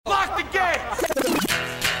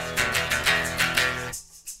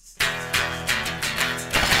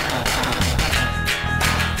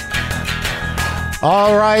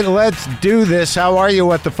All right, let's do this. How are you,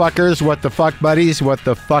 what the fuckers, what the fuck buddies, what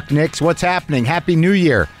the fuck nicks? What's happening? Happy New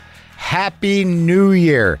Year. Happy New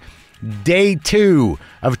Year. Day 2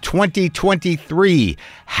 of 2023.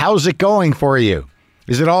 How's it going for you?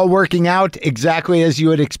 Is it all working out exactly as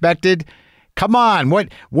you had expected? Come on,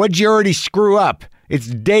 what'd you already screw up? It's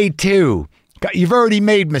day 2. You've already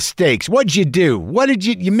made mistakes. What'd you do?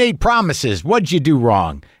 You made promises. What'd you do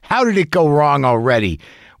wrong? How did it go wrong already?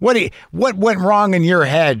 What went wrong in your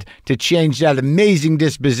head to change that amazing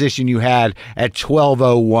disposition you had at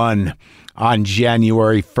 12:01 on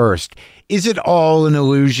January 1st? Is it all an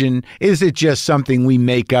illusion? Is it just something we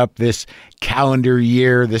make up this calendar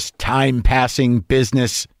year, this time-passing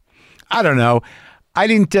business? I don't know. I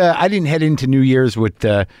didn't head into New Year's with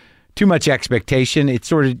too much expectation. It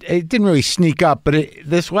didn't really sneak up, but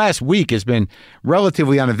this last week has been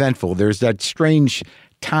relatively uneventful. There's that strange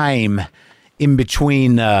time in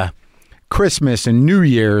between Christmas and New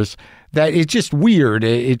Year's that it's just weird.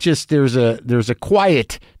 There's a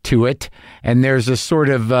quiet to it, and there's a sort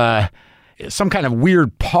of some kind of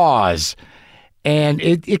weird pause, and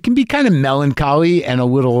it can be kind of melancholy and a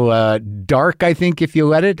little dark, I think, if you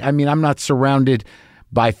let it. I mean, I'm not surrounded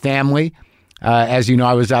by family. As you know,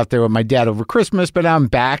 I was out there with my dad over Christmas, but I'm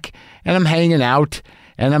back and I'm hanging out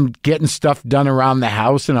and I'm getting stuff done around the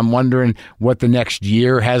house, and I'm wondering what the next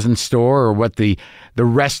year has in store, or what the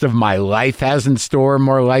rest of my life has in store,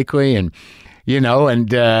 more likely, and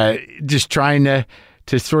just trying to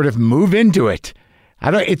sort of move into it.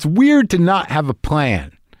 It's weird to not have a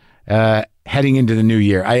plan heading into the new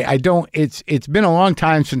year. It's been a long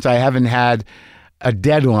time since I haven't had a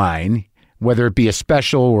deadline, whether it be a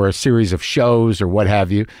special or a series of shows or what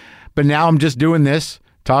have you. But now I'm just doing this,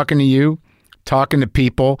 talking to you, talking to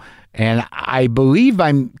people, and I believe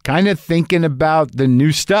I'm kind of thinking about the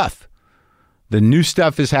new stuff. The new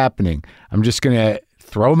stuff is happening. I'm just going to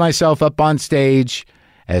throw myself up on stage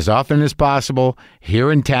as often as possible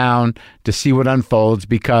here in town to see what unfolds,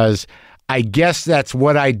 because I guess that's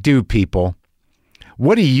what I do, people.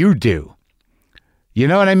 What do you do? You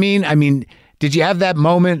know what I mean? I mean, did you have that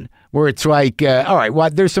moment where it's like, all right,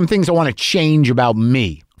 well, there's some things I want to change about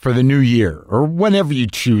me for the new year, or whenever you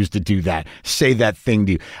choose to do that, say that thing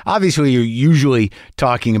to you. Obviously, you're usually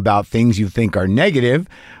talking about things you think are negative,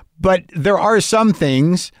 but there are some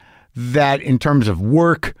things that in terms of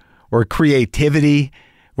work or creativity,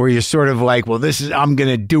 where you're sort of like, well, I'm going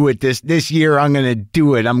to do it this year. I'm going to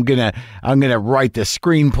do it. I'm going to write the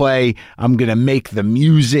screenplay. I'm going to make the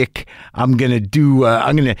music. I'm going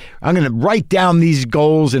to write down these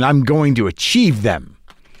goals, and I'm going to achieve them.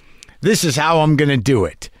 This is how I'm going to do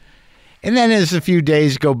it. And then as a few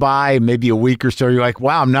days go by, maybe a week or so, you're like,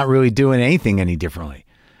 wow, I'm not really doing anything any differently.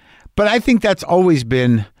 But I think that's always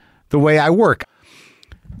been the way I work.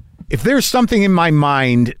 If there's something in my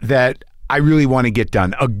mind that I really want to get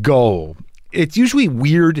done, a goal, it's usually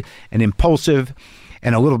weird and impulsive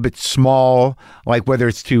and a little bit small, like whether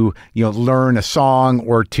it's to, learn a song,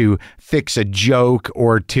 or to fix a joke,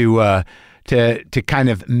 or to kind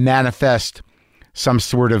of manifest some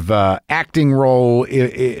sort of acting role,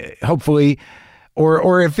 hopefully,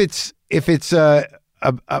 or if it's a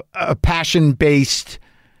passion-based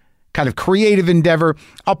kind of creative endeavor,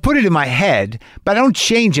 I'll put it in my head, but I don't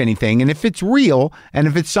change anything. And if it's real, and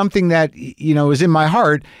if it's something that, is in my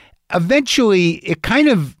heart, eventually it kind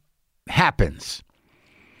of happens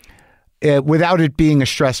without it being a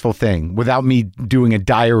stressful thing, without me doing a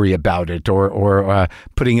diary about it, or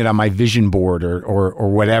putting it on my vision board or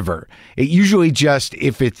whatever. It usually just,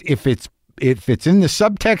 if it's in the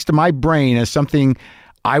subtext of my brain as something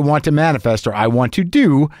I want to manifest or I want to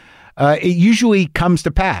do, it usually comes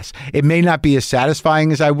to pass. It may not be as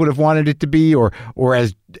satisfying as I would have wanted it to be, or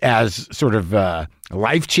as sort of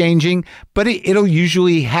life-changing, but it'll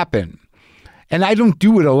usually happen. And I don't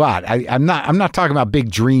do it a lot. I'm not talking about big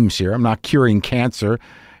dreams here. I'm not curing cancer.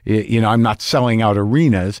 I'm not selling out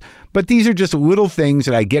arenas. But these are just little things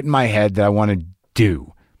that I get in my head that I want to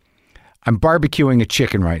do. I'm barbecuing a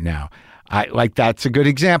chicken right now. That's a good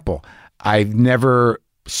example. I've never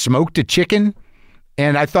smoked a chicken.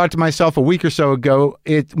 And I thought to myself a week or so ago,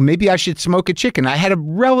 maybe I should smoke a chicken. I had a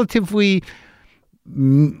relatively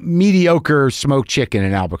mediocre smoked chicken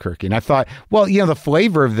in Albuquerque. And I thought, well, the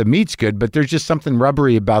flavor of the meat's good, but there's just something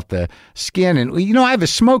rubbery about the skin. And, I have a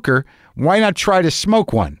smoker. Why not try to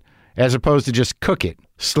smoke one as opposed to just cook it?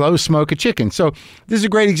 Slow smoke a chicken. So this is a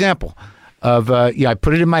great example of, I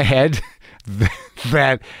put it in my head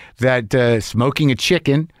that smoking a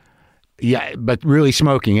chicken, but really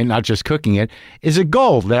smoking it, not just cooking it, is a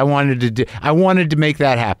goal that I wanted to do. I wanted to make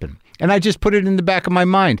that happen. And I just put it in the back of my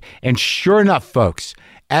mind. And sure enough, folks,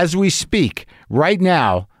 as we speak, right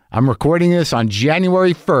now, I'm recording this on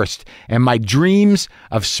January 1st, and my dreams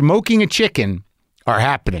of smoking a chicken are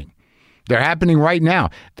happening. They're happening right now.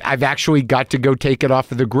 I've actually got to go take it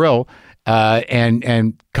off of the grill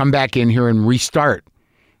and come back in here and restart.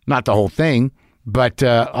 Not the whole thing, but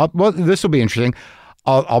this will be interesting.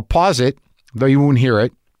 I'll pause it, though you won't hear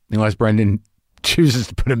it, unless Brendan chooses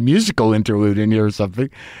to put a musical interlude in here or something.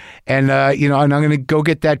 And, and I'm going to go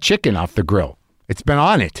get that chicken off the grill. It's been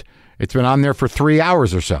on it. It's been on there for 3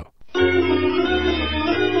 hours or so.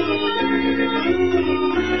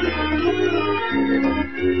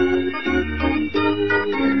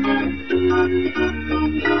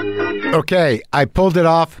 Okay, I pulled it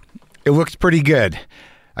off. It looks pretty good.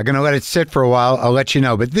 I'm going to let it sit for a while. I'll let you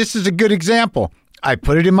know. But this is a good example. I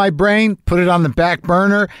put it in my brain, put it on the back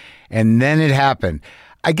burner, and then it happened.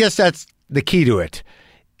 I guess that's the key to it,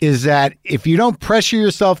 is that if you don't pressure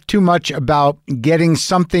yourself too much about getting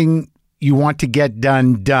something you want to get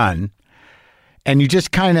done, and you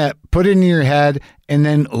just kind of put it in your head and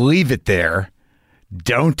then leave it there,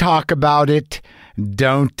 don't talk about it,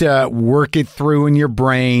 don't work it through in your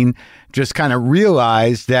brain, just kind of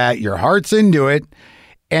realize that your heart's into it,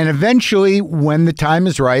 and eventually, when the time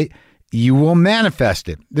is right, you will manifest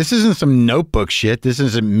it. This isn't some notebook shit. This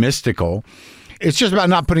isn't mystical. It's just about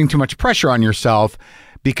not putting too much pressure on yourself,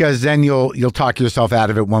 because then you'll talk yourself out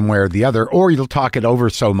of it one way or the other, or you'll talk it over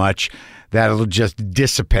so much that it'll just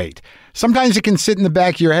dissipate. Sometimes it can sit in the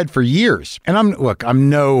back of your head for years. And I'm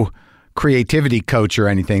no creativity coach or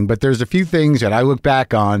anything, but there's a few things that I look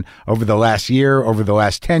back on over the last year, over the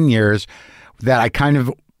last 10 years, that I kind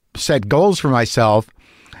of set goals for myself,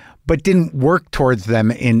 but didn't work towards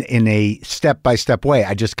them in a step-by-step way.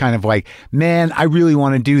 I just kind of like, man, I really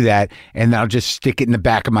want to do that. And I'll just stick it in the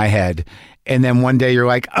back of my head. And then one day you're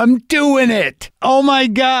like, I'm doing it. Oh my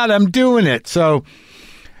God, I'm doing it. So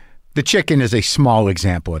the chicken is a small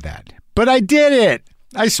example of that. But I did it.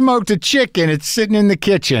 I smoked a chicken. It's sitting in the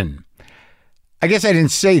kitchen. I guess I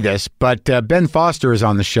didn't say this, but Ben Foster is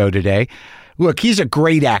on the show today. Look, he's a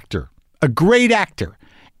great actor. A great actor.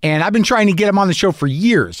 And I've been trying to get him on the show for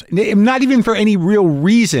years. Not even for any real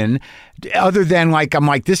reason other than I'm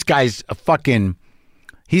like, this guy's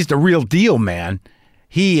he's the real deal, man.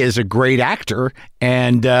 He is a great actor,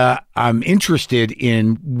 and I'm interested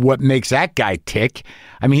in what makes that guy tick.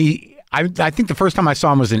 I mean, I think the first time I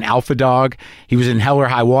saw him was in Alpha Dog. He was in Hell or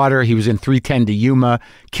High Water. He was in 3:10 to Yuma.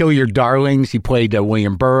 Kill Your Darlings. He played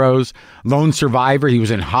William Burroughs. Lone Survivor. He was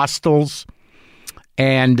in Hostels.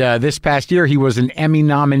 And this past year, he was an Emmy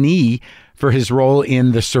nominee for his role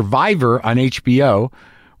in The Survivor on HBO,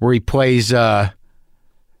 where he plays, I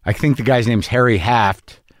think the guy's name's Harry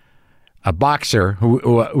Haft, a boxer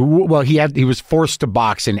he was forced to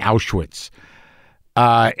box in Auschwitz.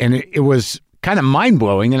 And it was kind of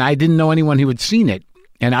mind-blowing, and I didn't know anyone who had seen it.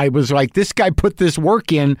 And I was like, this guy put this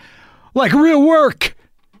work in like real work.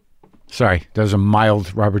 Sorry, that was a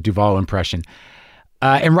mild Robert Duvall impression.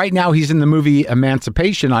 And right now he's in the movie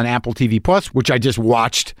Emancipation on Apple TV Plus, which I just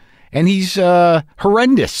watched, and he's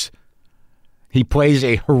horrendous. He plays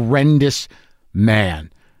a horrendous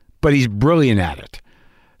man, but he's brilliant at it.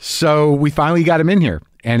 So we finally got him in here,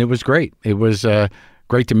 and it was great. It was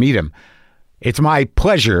great to meet him. It's my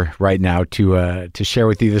pleasure right now to share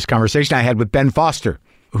with you this conversation I had with Ben Foster,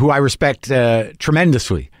 who I respect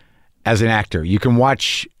tremendously as an actor. You can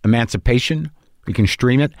watch Emancipation. You can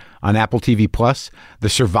stream it on Apple TV Plus. The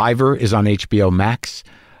Survivor is on HBO Max.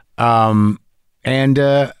 And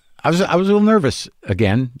I was a little nervous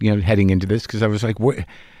again, heading into this, because I was like,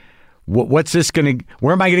 what's this going to,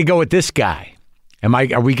 where am I going to go with this guy?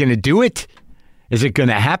 Are we going to do it? Is it going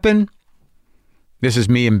to happen? This is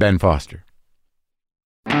me and Ben Foster.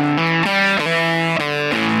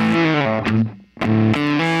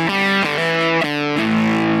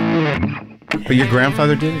 But your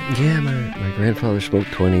grandfather did it? Yeah, my grandfather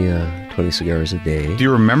smoked 20 cigars a day. Do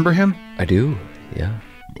you remember him? I do, yeah.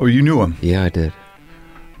 Oh, you knew him? Yeah, I did.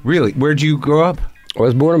 Really? Where'd you grow up? I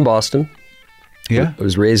was born in Boston. Yeah? I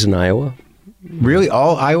was raised in Iowa. Really?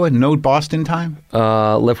 All Iowa? No Boston time?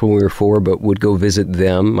 Left when we were 4, but would go visit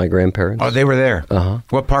them, my grandparents. Oh, they were there? Uh-huh.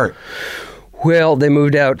 What part? Well, they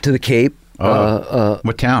moved out to the Cape.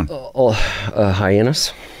 What town?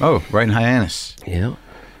 Hyannis. Oh, right in Hyannis. Yeah.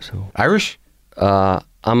 So Irish?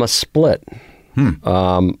 I'm a split.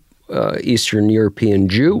 Eastern European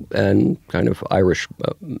Jew and kind of Irish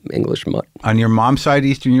English mutt. On your mom's side,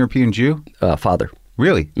 Eastern European Jew? Father.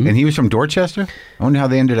 Really? Mm-hmm. And he was from Dorchester? I wonder how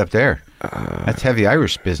they ended up there. That's heavy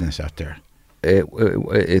Irish business out there.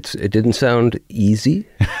 It didn't sound easy,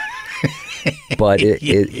 but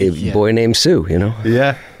boy named Sue,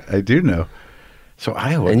 Yeah, I do know. So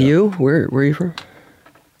Iowa. And you? Where are you from?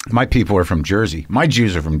 My people are from Jersey. My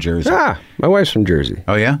Jews are from Jersey. Ah, my wife's from Jersey.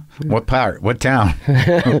 Oh, yeah? What part? What town?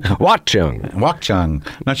 Watchung. Wakchung.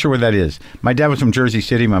 Not sure where that is. My dad was from Jersey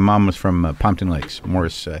City. My mom was from Pompton Lakes.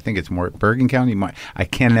 Morris, I think it's more Bergen County. I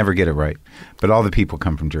can never get it right. But all the people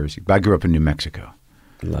come from Jersey. I grew up in New Mexico.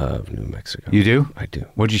 Love New Mexico. You do? I do.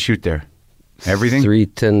 What'd you shoot there? Everything?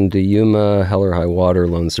 310 to Yuma, Hell or High Water,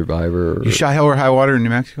 Lone Survivor. You shot Hell or High Water in New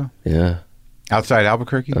Mexico? Yeah. Outside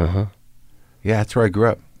Albuquerque? Uh-huh. Yeah, that's where I grew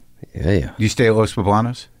up. Yeah. You stay at Los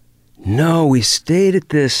Poblanos? No, we stayed at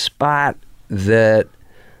this spot that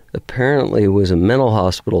apparently was a mental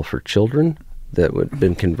hospital for children that had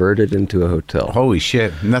been converted into a hotel. Holy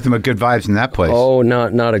shit. Nothing but good vibes in that place. Oh,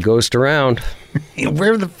 not a ghost around.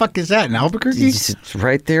 Where the fuck is that? In Albuquerque? It's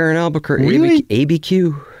right there in Albuquerque. Really?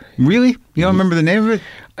 ABQ. Really? You don't remember the name of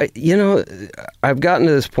it? I've gotten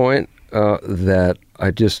to this point that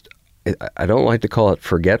I don't like to call it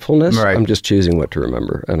forgetfulness. Right. I'm just choosing what to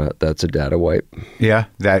remember, and that's a data wipe. Yeah,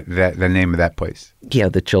 the name of that place. Yeah,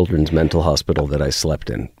 the children's mental hospital that I slept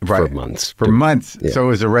in for months. For months. Yeah. So it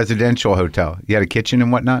was a residential hotel. You had a kitchen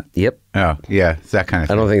and whatnot? Yep. Oh, yeah. It's that kind of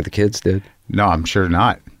thing. I don't think the kids did. No, I'm sure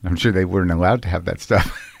not. I'm sure they weren't allowed to have that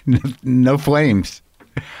stuff. No flames.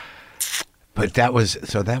 But that was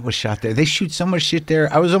shot there. They shoot so much shit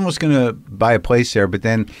there. I was almost going to buy a place there, but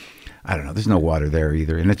then, I don't know. There's no water there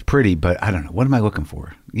either. And it's pretty, but I don't know. What am I looking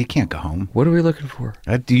for? You can't go home. What are we looking for?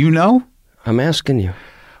 Do you know? I'm asking you.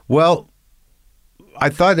 Well, I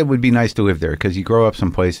thought it would be nice to live there because you grow up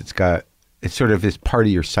someplace. It's sort of this part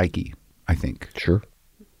of your psyche, I think. Sure.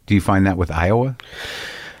 Do you find that with Iowa?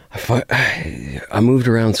 I moved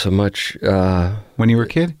around so much. When you were a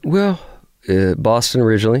kid? Well, Boston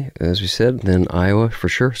originally, as we said, then Iowa for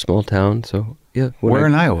sure, small town. So yeah. Where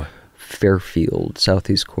in Iowa? Fairfield,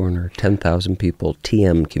 southeast corner, 10,000 people,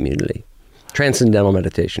 TM community, Transcendental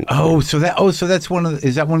Meditation. So that's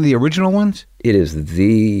is that one of the original ones? It is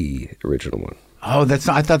the original one. Oh, that's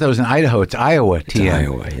not. I thought that was in Idaho. It's Iowa. TM. It's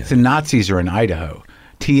Iowa. Yeah. The Nazis are in Idaho.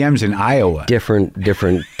 TM's in Iowa. Different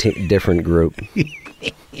group.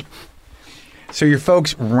 So your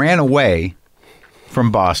folks ran away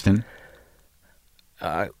from Boston.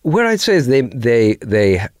 What I'd say is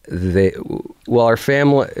they well, our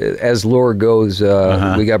family, as lore goes,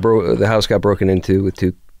 we got the house got broken into with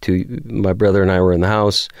two. My brother and I were in the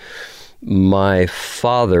house. My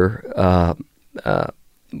father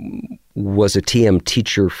was a TM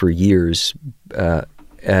teacher for years,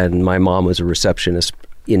 and my mom was a receptionist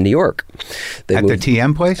in New York. The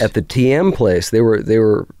TM place? At the TM place. They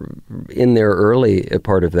were in there early, a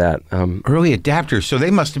part of that. Early adapters. So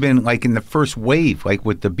they must have been like in the first wave, like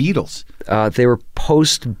with the Beatles. They were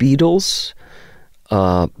post-Beatles,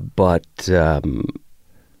 but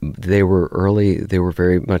they were early. They were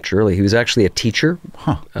very much early. He was actually a teacher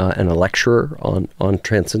and a lecturer on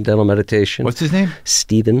Transcendental Meditation. What's his name?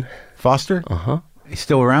 Stephen Foster? Uh-huh. He's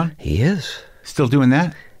still around? He is. Still doing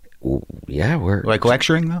that? Yeah, we're like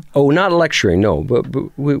lecturing though. Oh, not lecturing, no. But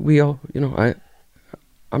we all,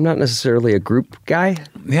 I'm not necessarily a group guy.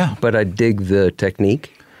 Yeah, but I dig the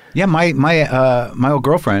technique. Yeah, my old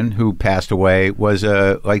girlfriend who passed away was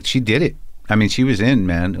like she did it. I mean, she was in,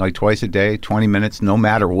 man, like twice a day, 20 minutes, no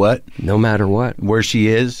matter what. No matter what. Where she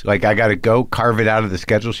is, like I got to go carve it out of the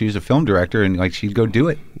schedule. She was a film director, and like she'd go do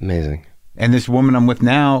it. Amazing. And this woman I'm with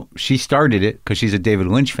now, she started it because she's a David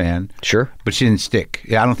Lynch fan. Sure. But she didn't stick.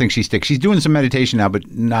 Yeah, I don't think she sticks. She's doing some meditation now, but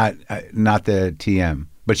not the TM.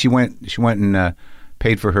 But she went and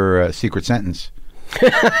paid for her secret sentence.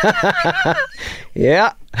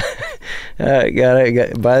 Yeah.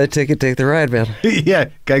 Gotta buy the ticket, take the ride, man. Yeah,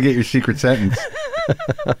 gotta get your secret sentence.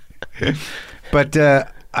 But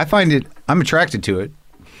I find I'm attracted to it.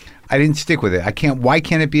 I didn't stick with it. Why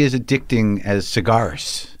can't it be as addicting as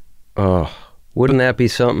cigars? Oh, wouldn't that be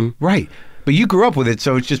something? Right. But you grew up with it,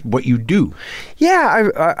 so it's just what you do. Yeah,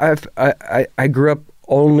 I grew up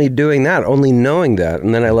only doing that, only knowing that,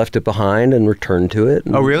 and then I left it behind and returned to it.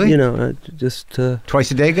 And, oh, really? Just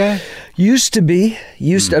twice a day guy. Used to be.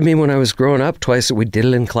 I mean, when I was growing up, we did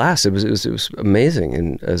it in class. It was amazing,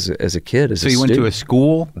 and as a kid, so you went to a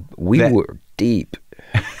school. We were deep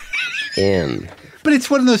in. But it's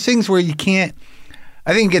one of those things where you can't.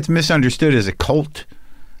 I think it gets misunderstood as a cult.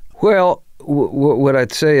 Well, what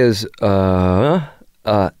I'd say is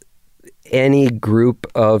any group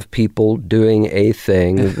of people doing a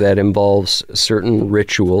thing that involves certain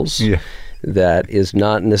rituals that is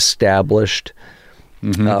not an established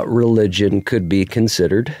religion could be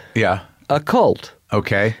considered a cult.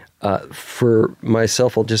 Okay. For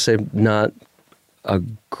myself, I'll just say not a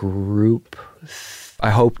group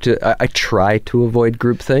I try to avoid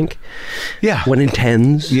groupthink. Yeah. When it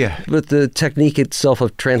tends. Yeah. But the technique itself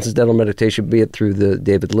of transcendental meditation, be it through the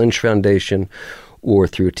David Lynch Foundation or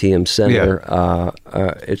through a TM Center,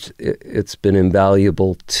 it's been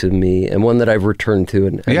invaluable to me, and one that I've returned to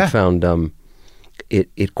and found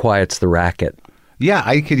it quiets the racket. Yeah,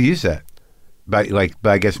 I could use that. But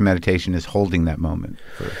I guess meditation is holding that moment.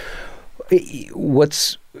 I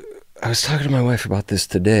was talking to my wife about this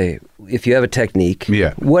today. If you have a technique,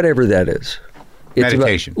 whatever that is, it's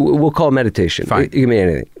meditation. We'll call it meditation. Fine. It can mean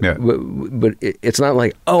anything. Yeah. But it's not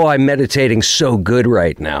like, I'm meditating so good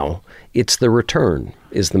right now. It's the return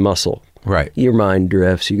is the muscle. Right. Your mind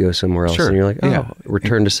drifts, you go somewhere else, and you're like,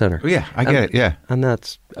 return to center. Yeah, I get it, yeah. And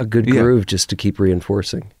that's a good groove just to keep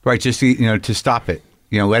reinforcing. Right, just to stop it.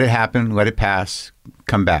 Let it happen, let it pass,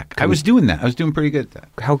 come back. I was doing that. I was doing pretty good at that.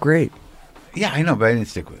 How great. Yeah, I know, but I didn't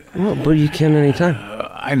stick with it. Well, but you can anytime.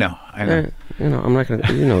 I know. I'm not going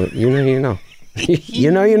to, you know. You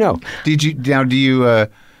know. Do you,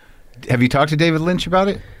 have you talked to David Lynch about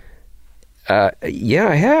it? Yeah,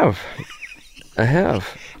 I have.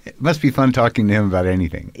 It must be fun talking to him about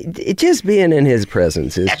anything. It just being in his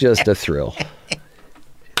presence is just a thrill.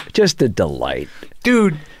 Just a delight.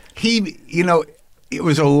 Dude, it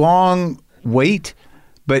was a long wait,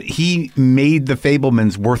 but he made The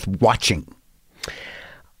Fabelmans worth watching.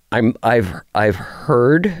 I've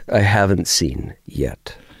heard, I haven't seen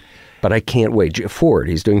yet, but I can't wait. Ford,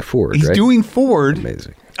 he's doing Ford, He's right? doing Ford.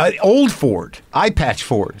 Amazing. Old Ford, eye patch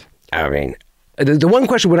Ford. I mean, the one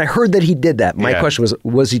question when I heard that he did that, my question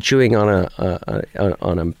was he chewing on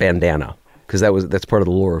a bandana? Because that's part of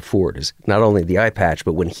the lore of Ford is not only the eye patch,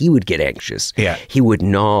 but when he would get anxious, he would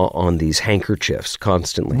gnaw on these handkerchiefs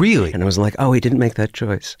constantly. Really? And I was like, he didn't make that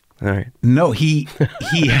choice. All right. No, he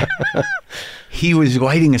was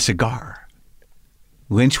lighting a cigar.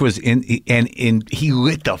 Lynch was in, and he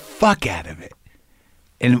lit the fuck out of it,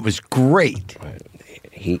 and it was great.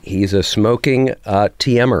 He's a smoking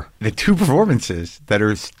TMer. The two performances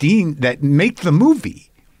that make the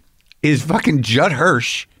movie is fucking Judd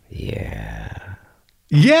Hirsch. Yeah.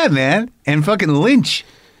 Yeah, man. And fucking Lynch.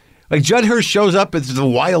 Like, Judd Hirsch shows up as the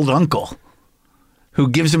wild uncle who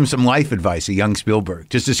gives him some life advice, a young Spielberg.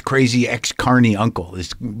 Just this crazy ex-carny uncle,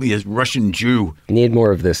 this Russian Jew. Need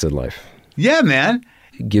more of this in life. Yeah, man.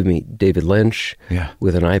 Give me David Lynch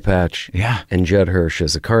with an eye patch and Judd Hirsch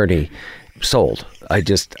as a carny. Sold. I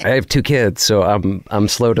have 2 kids, so I'm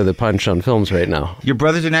slow to the punch on films right now. Your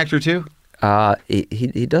brother's an actor too?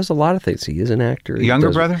 He does a lot of things. He is an actor.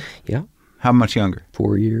 Younger brother? Yeah. How much younger?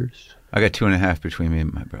 4 years. I got 2.5 between me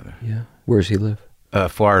and my brother. Yeah. Where's he live?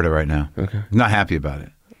 Florida right now. Okay. Not happy about it.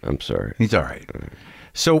 I'm sorry. He's all right.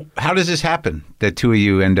 So how does this happen that two of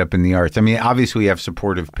you end up in the arts? I mean, obviously you have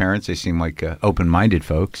supportive parents. They seem like open-minded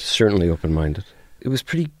folks. Certainly open-minded. It was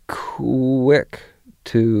pretty quick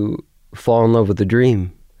to fall in love with the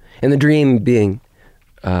dream. And the dream being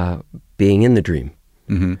in the dream.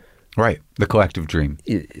 Mm-hmm. Right. The collective dream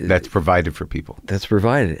that's provided for people. That's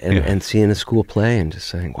provided. And seeing a school play and just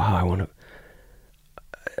saying, wow,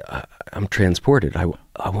 I'm transported. I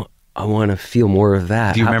want to feel more of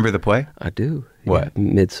that. Do you remember the play? I do. What? Yeah.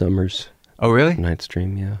 Midsummer's. Oh, really? Night's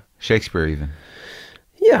Dream, yeah. Shakespeare even.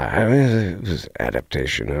 Yeah, I mean, it was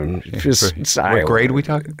adaptation. What grade are we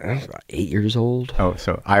talking? 8 years old. Oh,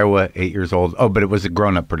 so Iowa, 8 years old. Oh, but it was a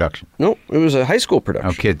grown-up production. No, it was a high school production.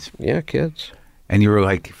 Oh, kids. Yeah, kids. And you were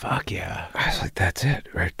like, fuck yeah. I was like, that's it,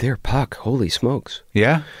 right there, Puck. Holy smokes.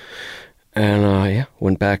 Yeah? And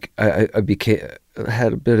went back. I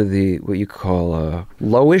had a bit of the, what you call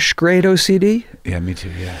lowish grade OCD. Yeah, me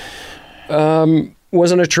too, yeah.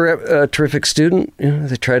 Wasn't a terrific student. You know,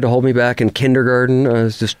 they tried to hold me back in kindergarten. I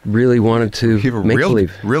was just really wanted to make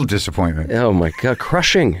believe. Real disappointment. Oh my God,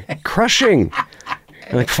 crushing.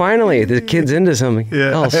 Like finally, the kid's into something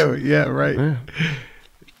else. Yeah, right. Yeah.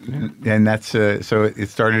 And that's so it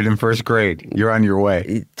started in first grade. You're on your way.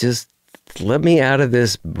 It just let me out of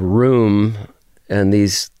this room and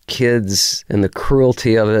these kids and the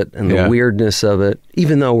cruelty of it and the weirdness of it.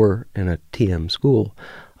 Even though we're in a TM school,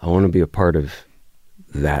 I want to be a part of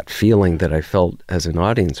that feeling that I felt as an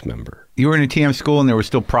audience member. You were in a TM school and there were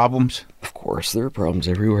still problems? Of course, there are problems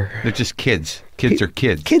everywhere. They're just kids. Kids are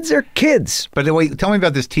kids. Kids are kids. But wait, tell me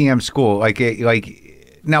about this TM school. Like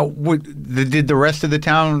now, did the rest of the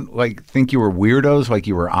town think you were weirdos, like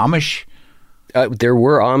you were Amish? There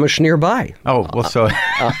were Amish nearby. Oh, well, so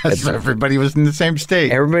everybody was in the same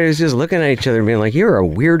state. Everybody was just looking at each other and being like, you're a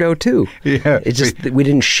weirdo too. Yeah. It's just we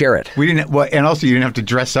didn't share it. We didn't. Well, and also you didn't have to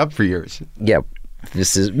dress up for yours. Yeah.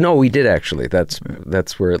 We did actually. That's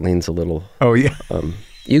where it leans a little. Oh, yeah.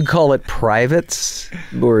 You call it privates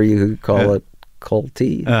or you call it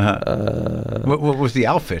difficulty. What was the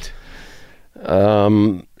outfit?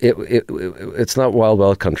 It's not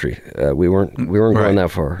Wild Country. We weren't going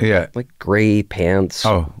that far. Yeah. Like gray pants.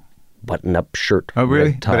 Oh. Button-up shirt. Oh,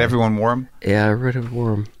 really? red tie. But everyone wore them? Yeah, I read it wore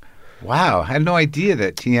them. Wow. I had no idea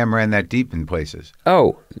that TM ran that deep in places.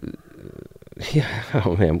 Oh. Yeah.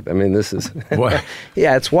 Oh, man. I mean, this is... What?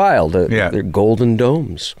 Yeah, it's wild. Yeah. They're golden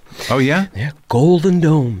domes. Oh, yeah? Yeah, golden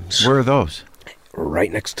domes. Where are those?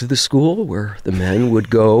 Right next to the school where the men would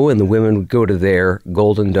go and the women would go to their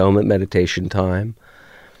golden dome at meditation time.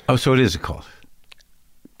 Oh, so it is a cult.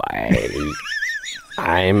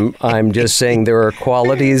 I'm just saying there are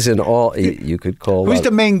qualities in all. You could call. Who's the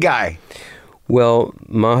main guy? Well,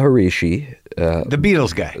 Maharishi, The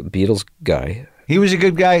Beatles guy. Beatles guy. He was a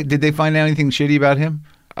good guy. Did they find out anything shitty about him?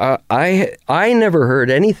 I never heard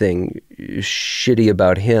anything shitty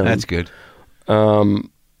about him. That's good.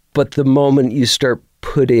 But the moment you start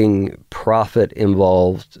putting profit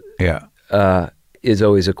involved, Yeah. is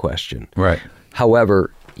always a question. Right.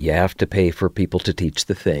 However, you have to pay for people to teach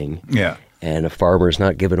the thing. Yeah. And a farmer's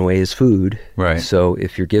not giving away his food. Right. So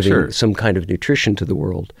if you're giving Sure. some kind of nutrition to the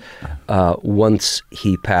world, once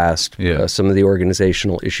he passed, Yeah. some of the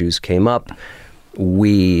organizational issues came up.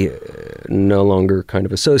 We no longer kind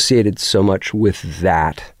of associated so much with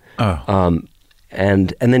that. Oh.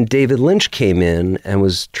 And then David Lynch came in and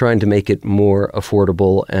was trying to make it more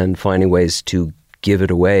affordable and finding ways to give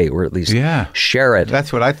it away or at least Yeah. share it.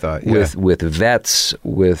 That's what I thought. Yeah. With vets,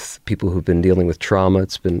 with people who've been dealing with trauma.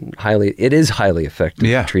 It is highly effective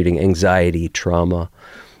Yeah. treating anxiety, trauma.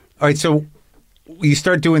 All right. So you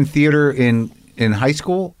start doing theater in high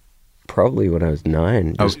school? Probably when I was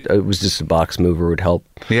 9. It was just a box mover would help.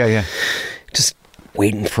 Yeah. Yeah. Just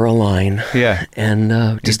waiting for a line. Yeah.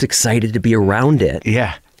 And just excited to be around it.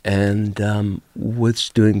 Yeah. And was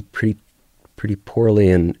doing pretty poorly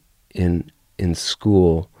in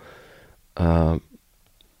school. I'm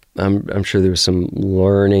sure there was some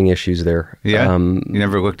learning issues there. Yeah. You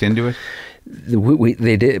never looked into it?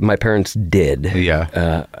 They did. My parents did.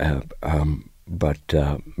 Yeah. But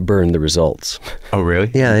burned the results. Oh, really?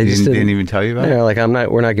 Yeah, they They just didn't even tell you about it? Yeah, like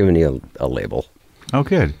we're not giving you a label. Oh,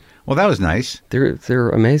 good. Well, that was nice. They're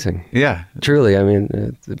amazing. Yeah. Truly, I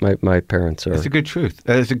mean, my parents are. It's a good truth.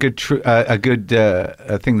 It's a good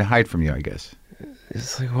thing to hide from you, I guess.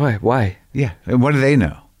 It's like why? Yeah. And what do they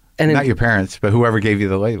know? And Not your parents, but whoever gave you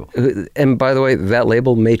the label. And by the way, that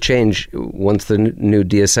label may change once the new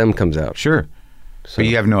DSM comes out. Sure. But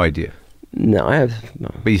you have no idea. No, I have no.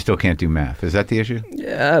 But you still can't do math. Is that the issue?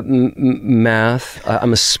 Math.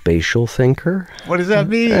 I'm a spatial thinker. What does that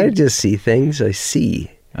mean? I just see things. I see.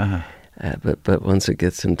 Uh-huh. But once it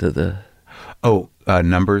gets into the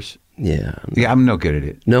Numbers. yeah. Yeah, I'm no good at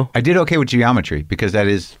it. No? I did okay with geometry because that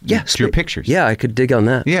is drew pictures. Yeah, I could dig on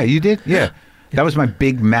that. Yeah, you did? Yeah. That was my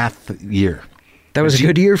big math year. That was a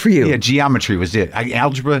good year for you. Yeah, geometry was it.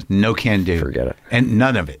 Algebra, no can do. Forget it. And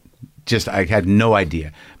none of it. Just, I had no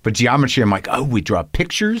idea. But geometry, I'm like, oh, we draw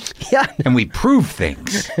pictures? Yeah. And we prove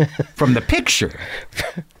things from the picture.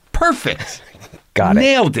 Perfect. Got it.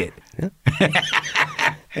 Nailed it.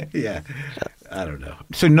 Yeah. I don't know.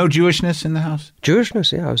 So no Jewishness in the house?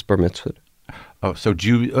 Jewishness, yeah, I was bar mitzvahed. Oh, so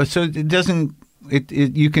so it doesn't,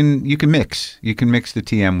 you can mix. You can mix the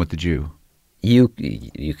TM with the Jew. You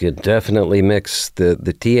could definitely mix the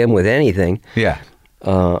TM with anything. Yeah.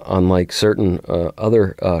 Unlike certain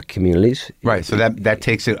other communities. Right. So that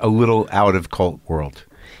takes it a little out of cult world.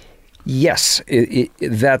 Yes,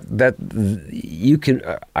 that you can.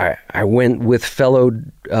 I went with fellow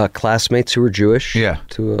classmates who were Jewish. Yeah.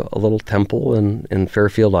 To a little temple in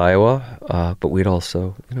Fairfield, Iowa. But we'd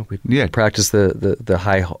also, we'd practice the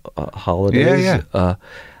high holidays. Yeah, yeah.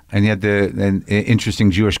 And you had the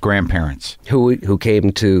interesting Jewish grandparents who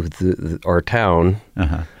came to our town.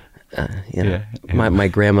 Uh-huh. Yeah. My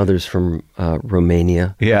grandmother's from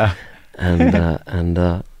Romania. Yeah.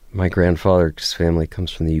 And my grandfather's family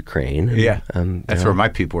comes from the Ukraine. Yeah. That's where my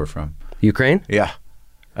people were from. Ukraine? Yeah.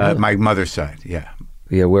 My mother's side. Yeah.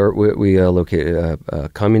 Yeah, we located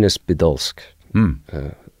Communist Bydolsk,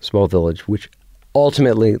 small village, which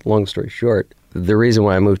ultimately, long story short, the reason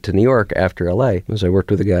why I moved to New York after L.A. was I worked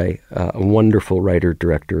with a guy, a wonderful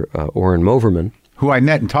writer-director, Oren Moverman. Who I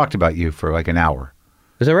met and talked about you for like an hour.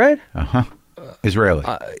 Is that right? Uh-huh. Israeli.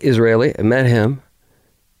 Israeli. I met him.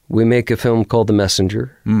 We make a film called The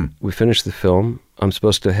Messenger. We finish the film. I'm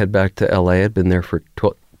supposed to head back to L.A. I'd been there for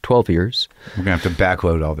 12 years. We're going to have to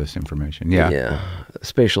backload all this information. Yeah. Yeah.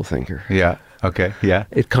 Spatial thinker. Yeah. Okay. Yeah.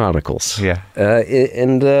 It chronicles. Yeah.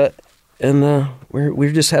 And we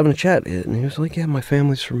were just having a chat. And he was like, yeah, my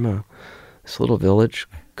family's from this little village,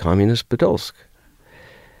 Communist Bydolsk.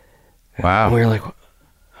 Wow. And we were like,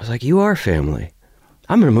 I was like, you are family.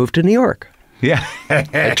 I'm going to move to New York. Yeah.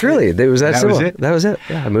 Truly, it was that simple. was it? That was it.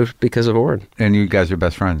 Yeah, I moved because of Oren. And you guys are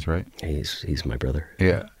best friends, right? He's my brother.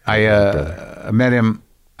 Yeah. I met him.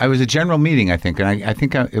 I was a general meeting, I think. And I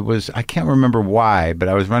think it was, I can't remember why, but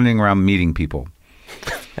I was running around meeting people.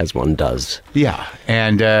 As one does. Yeah.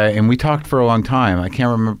 And we talked for a long time. I can't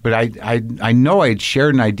remember, but I know I had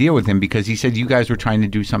shared an idea with him because he said you guys were trying to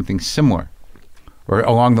do something similar or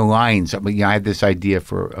along the lines. I had this idea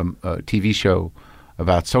for a TV show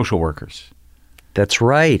about social workers. That's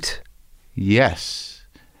right. Yes.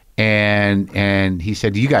 And he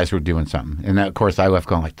said, you guys were doing something. And of course I left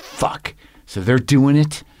going like, fuck. So they're doing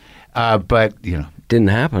it. But, Didn't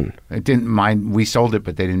happen. it didn't mind. We sold it,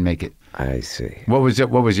 but they didn't make it. I see. What was it?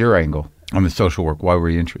 What was your angle on the social work? Why were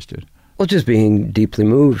you interested? Well, just being deeply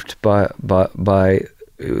moved by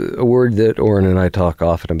a word that Oren and I talk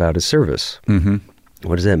often about is service. Mm-hmm.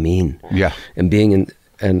 What does that mean? Yeah. And being in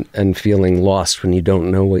and feeling lost when you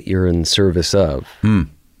don't know what you're in service of.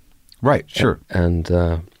 Right. Sure. And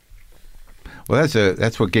well,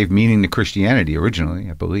 that's what gave meaning to Christianity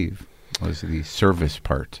originally, I believe, was the service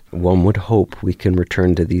part. one would hope we can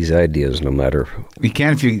return to these ideas no matter. You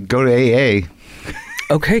can if you go to AA.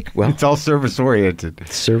 Okay, well, It's all service oriented.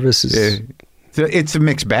 service is... So it's a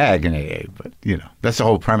mixed bag in AA, but that's the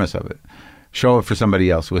whole premise of it. Show it for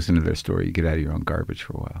somebody else, listen to their story, you get out of your own garbage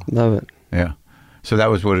for a while. Love it. Yeah. So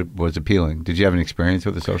that was what it was appealing. Did you have an experience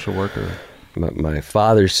with a social worker? My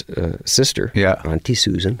father's sister, Yeah. Auntie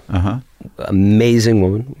Susan, Uh-huh. amazing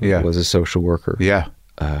woman, Yeah. was a social worker. Yeah.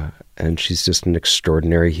 And she's just an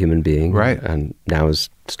extraordinary human being. Right. And now has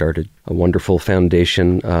started a wonderful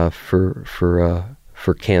foundation for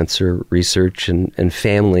cancer research and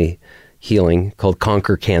family healing called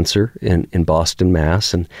Conquer Cancer in Boston,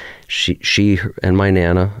 Mass. And she and my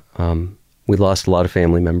Nana, we lost a lot of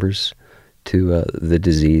family members to the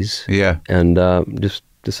disease. Yeah. And just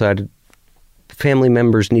decided family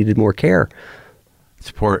members needed more care.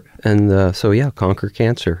 Support. And so, Conquer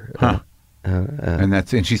Cancer. Huh.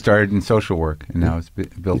 And she started in social work, and now it's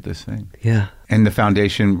built this thing. Yeah. And the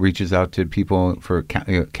foundation reaches out to people for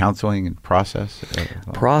counseling and process.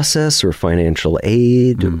 Process or financial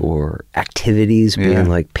aid or activities, being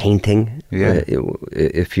like painting. Yeah.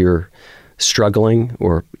 If you're struggling,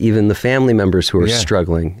 or even the family members who are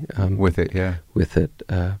struggling with it. Yeah. with it.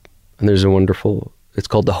 And there's a wonderful, it's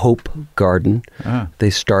called the Hope Garden. They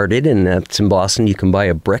started, and that's in Boston. You can buy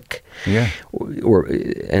a brick. Yeah.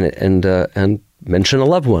 And mention a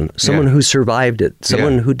loved one, someone who survived it,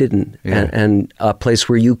 someone who didn't, and a place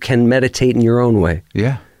where you can meditate in your own way.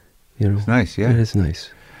 Yeah. It's nice. Yeah. It is nice.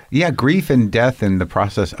 Yeah, grief and death and the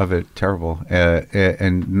process of it, terrible.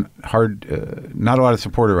 And hard, not a lot of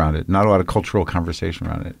support around it, not a lot of cultural conversation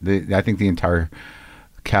around it. I think the entire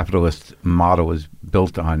capitalist model is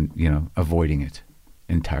built on, avoiding it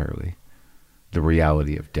entirely, the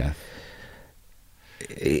reality of death.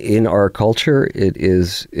 In our culture, it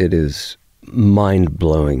is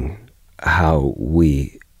mind-blowing how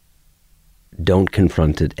we don't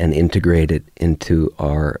confront it and integrate it into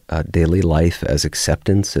our daily life as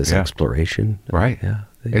acceptance, as exploration. Right. Yeah.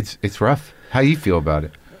 It's rough. How do you feel about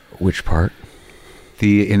it? Which part?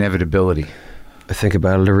 The inevitability. I think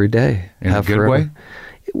about it every day. In a good way?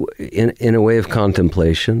 In a way of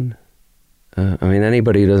contemplation.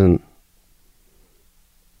 Anybody who doesn't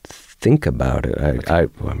think about it.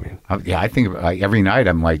 I think about every night.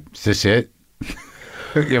 I'm like, is this it?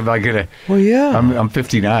 Am I gonna? Well, yeah. I'm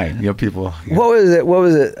 59. People. What was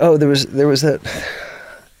it? Oh, there was that.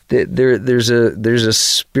 There's a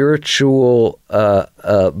spiritual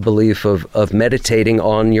belief of meditating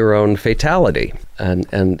on your own fatality,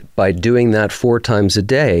 and by doing that 4 times a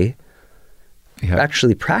day,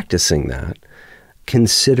 actually practicing that,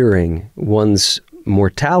 considering one's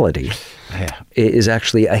mortality, is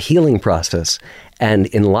actually a healing process and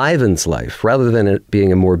enlivens life rather than it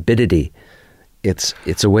being a morbidity.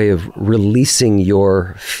 It's a way of releasing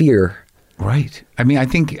your fear. Right. I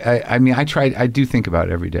think, I do think about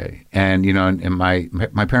it every day. And, and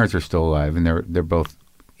my parents are still alive, and they're both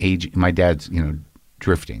age. My dad's,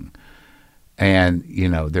 drifting, and,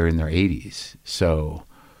 they're in their 80s. So,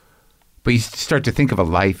 but you start to think of a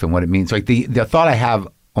life and what it means. Like the thought I have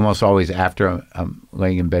almost always after I'm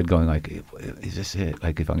laying in bed going like, is this it?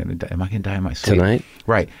 Like, if I'm going to die, am I going to die in my sleep? Tonight?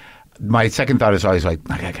 Right. My second thought is always like,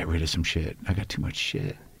 I got to get rid of some shit. I got too much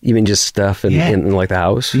shit. You mean just stuff in like the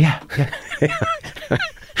house? Yeah.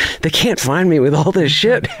 They can't find me with all this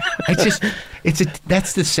shit.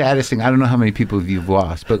 That's the saddest thing. I don't know how many people you've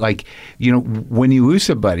lost, but like, when you lose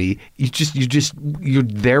somebody, you're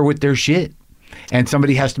there with their shit. and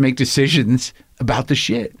somebody has to make decisions about the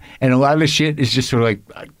shit. And a lot of the shit is just sort of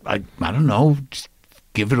like, I don't know, just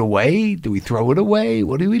give it away? Do we throw it away?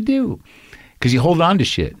 What do we do? Because you hold on to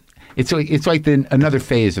shit. It's like another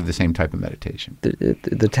phase of the same type of meditation.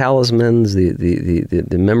 The talismans,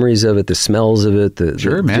 the memories of it, the smells of it,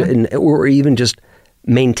 Sure, man. or even just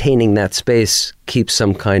maintaining that space keeps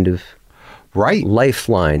some kind of Right.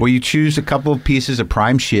 lifeline. Well, you choose a couple of pieces of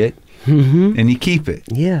prime shit, and you keep it.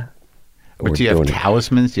 Yeah. But do you have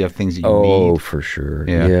talismans? Do you have things that you Oh, need? for sure.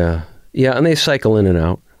 Yeah. Yeah, and they cycle in and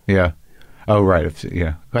out. Yeah. Oh, right.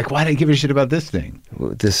 Yeah. Like, why did I give a shit about this thing?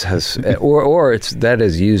 This has, or that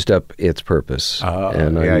has used up its purpose,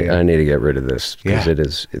 and I need to get rid of this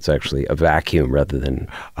because it's actually a vacuum rather than.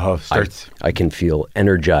 Oh, starts. I can feel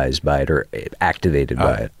energized by it or activated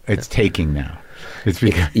by it. It's taking now. It's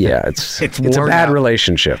because it's a worn bad out.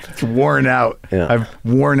 relationship. It's worn out. Yeah. I've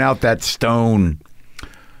worn out that stone.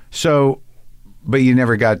 So, but you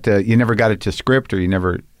never got it to script, or you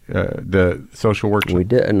never the social workshop. We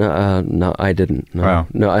did. No, I didn't. No, Wow.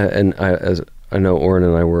 no. As I know, Oren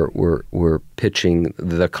and I were pitching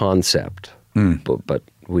the concept, but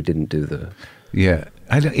we didn't do the. Yeah,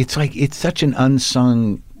 it's like it's such an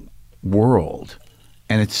unsung world,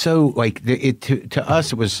 and it's so like to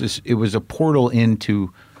us it was a portal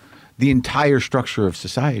into the entire structure of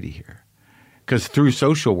society here, because through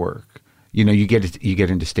social work, you get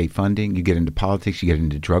into state funding, you get into politics, you get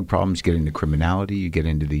into drug problems, you get into criminality, you get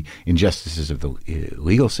into the injustices of the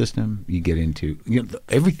legal system, you get into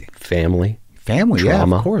everything. Family, trauma. Yeah,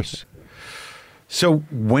 of course. So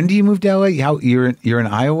when do you move to LA? How you're in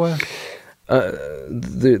Iowa?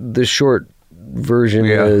 The short version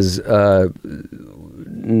is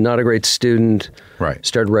not a great student. Right.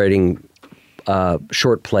 Started writing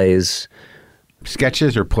short plays.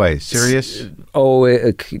 Sketches or plays? Serious?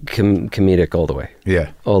 Comedic all the way. Yeah.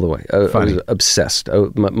 All the way. I was obsessed.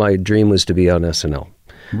 My dream was to be on SNL.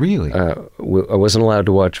 Really? I wasn't allowed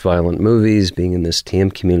to watch violent movies, being in this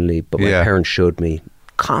TM community, but my parents showed me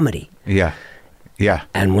comedy. Yeah. Yeah.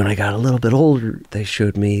 And when I got a little bit older, they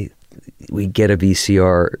showed me, we'd get a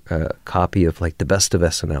VCR copy of like the best of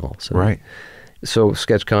SNL. So, right. So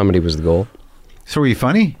sketch comedy was the goal. So were you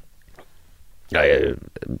funny?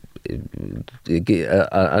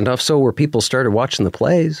 Enough so where people started watching the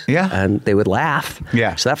plays, and they would laugh,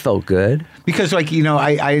 so that felt good. Because, like,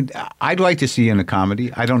 I'd like to see you in a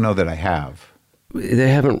comedy. I don't know that I have. They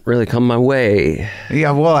haven't really come my way.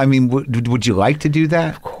 Yeah, well, I mean, would you like to do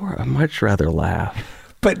that? Of course, I'd much rather laugh.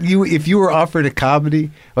 But if you were offered a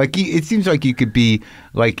comedy, like, it seems like you could be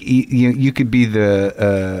like you could be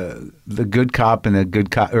the good cop and a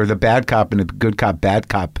good cop, or the bad cop and a good cop, bad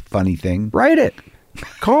cop funny thing. Write it.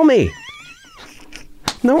 Call me.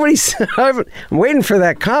 I'm waiting for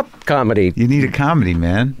that cop comedy. You need a comedy,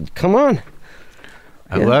 man. Come on.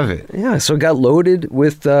 I love it. Yeah, so I got loaded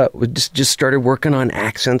with just started working on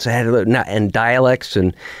accents. I had and dialects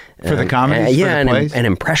and for the comedies, and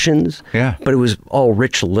impressions. Yeah, but it was all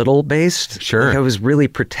Rich Little based. Sure, like I was really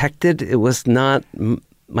protected. It was not.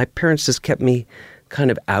 My parents just kept me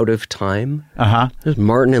kind of out of time. There's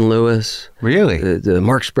Martin and Lewis. Really, the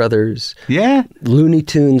Marx Brothers. Yeah, Looney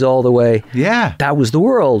Tunes all the way. Yeah, that was the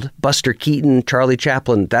world. Buster Keaton, Charlie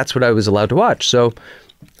Chaplin. That's what I was allowed to watch. So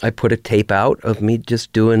I put a tape out of me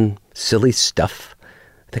just doing silly stuff.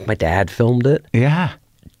 I think my dad filmed it. Yeah.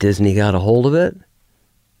 Disney got a hold of it,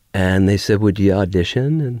 and they said, "Would you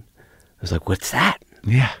audition?" And I was like, "What's that?"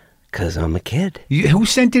 Yeah. Because I'm a kid. Who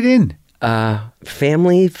sent it in?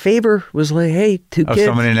 Family favor was like, "Hey, two kids."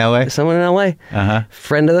 Someone in LA? Someone in LA.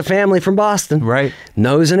 Friend of the family from Boston. Right.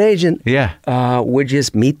 Knows an agent. Yeah. Would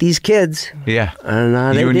just meet these kids. Yeah. And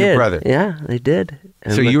they and did. Your brother. Yeah, they did.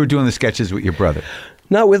 And so you were doing the sketches with your brother?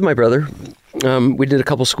 Not with my brother. We did a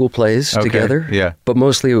couple school plays together. Yeah. But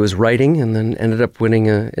mostly it was writing, and then ended up winning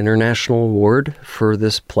an international award for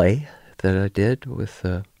this play that I did with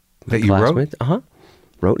my that you classmates.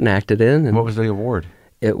 Wrote and acted in. And what was the award?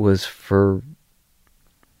 It was for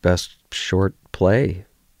best short play.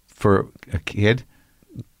 For a kid?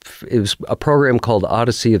 It was a program called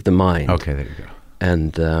Odyssey of the Mind. Okay, there you go.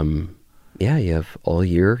 And you have all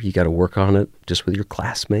year. You got to work on it just with your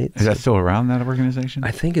classmates. Is that still around, that organization?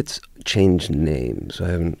 I think it's changed names. I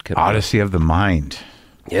haven't kept Odyssey of the Mind.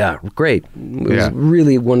 Yeah, great. It was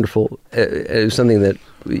really wonderful. It was something that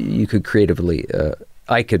you could creatively,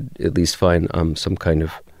 I could at least find some kind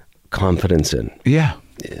of confidence in. Yeah.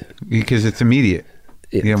 Because it's immediate.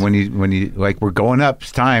 When you like, we're going up,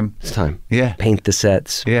 it's time. It's time. Yeah. Paint the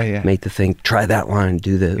sets. Yeah. Make the thing, try that line,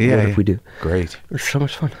 do the, what if we do? Great. It's so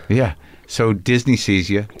much fun. Yeah. So Disney sees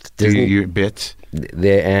you, do Disney- your bits.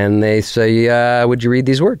 They say, would you read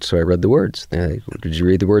these words? So I read the words. They're like, did you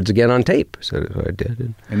read the words again on tape? So I did.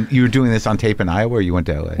 And And you were doing this on tape in Iowa, or you went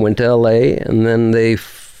to L.A.? went to L.A., and then they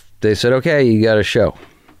said, okay, you got a show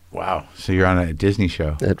Wow. So you're on a Disney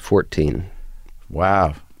show. at 14.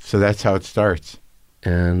 Wow. So that's how it starts.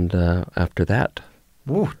 And after that,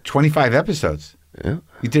 Woo, 25 episodes. yeah,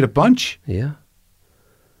 You did a bunch. yeah,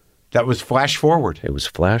 That was flash forward. it was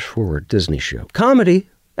flash forward Disney show. Comedy,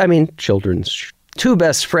 I mean, children's. Two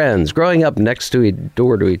best friends growing up next to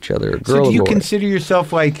door to each other, a girl So do and you boy. consider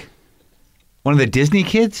yourself like one of the Disney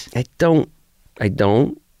kids? I don't.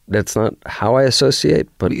 That's not how I associate,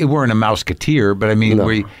 but You weren't a Mouseketeer, but I mean,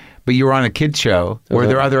 No. but you were on a kids show. Were Okay.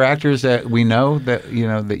 there other actors that we know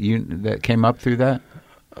that came up through that?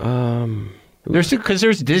 There's because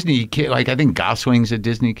there's Disney kid. Like I think Gosling's a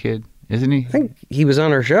Disney kid, isn't he? I think he was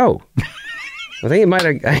on our show. I think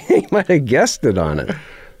he might have guessed it on it.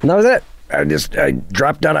 And that was it. I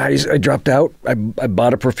dropped out. I dropped out. I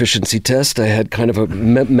bought a proficiency test. I had kind of a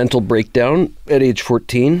mental breakdown at age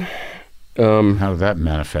 14. How did that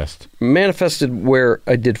manifest? Manifested where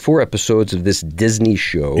I did 4 episodes of this Disney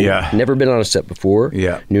show. Yeah. Never been on a set before.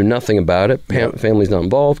 Yeah. Knew nothing about it. Family's not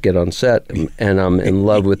involved. Get on set, and I'm in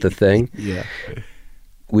love with the thing. Yeah.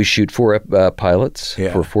 We shoot 4 pilots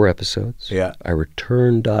Yeah. for 4 episodes. Yeah. I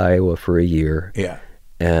returned to Iowa for a year. Yeah.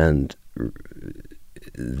 And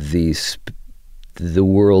the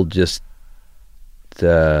world just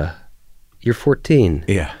you're 14.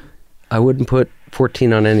 Yeah. I wouldn't put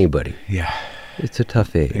 14 on anybody. Yeah. It's a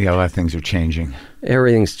tough age. Yeah. A lot of things are changing.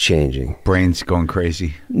 Everything's changing. Brain's going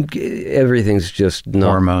crazy. Everything's just not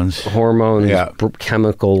Hormones. Yeah.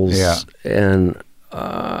 chemicals. Yeah. And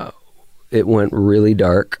it went really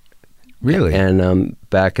dark. Really? And I'm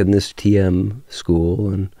back in this TM school,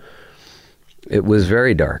 and it was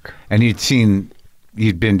very dark. And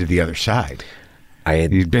you'd been to the other side.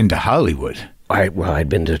 You'd been to Hollywood. I'd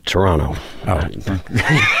been to Toronto. Oh.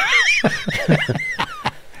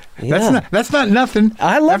 Yeah. That's not nothing.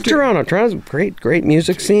 I love Toronto. Toronto's a great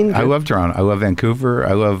music scene. I love Toronto. I love Vancouver.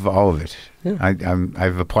 I love all of it. Yeah.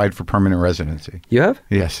 I've applied for permanent residency. You have?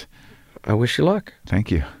 Yes. I wish you luck.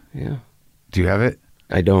 Thank you. Yeah. Do you have it?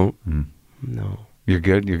 I don't. No. You're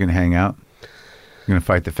good? You're going to hang out? You're going to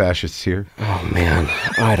fight the fascists here? Oh man,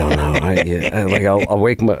 I don't know. I'll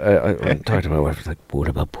wake my. I talk to my wife. It's like, what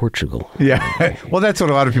about Portugal? Yeah. Well, that's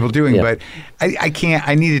what a lot of people are doing, Yeah. but I can't.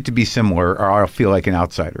 I need it to be similar, or I'll feel like an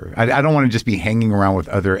outsider. I don't want to just be hanging around with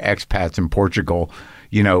other expats in Portugal,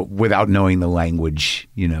 without knowing the language.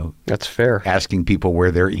 That's fair. Asking people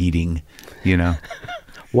where they're eating.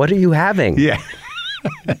 What are you having? Yeah.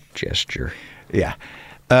 Gesture. Yeah.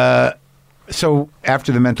 So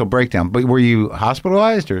after the mental breakdown, but were you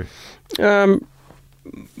hospitalized or?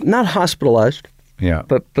 Not hospitalized, Yeah.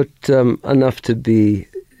 but enough to be.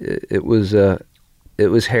 It was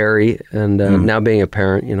hairy, and now being a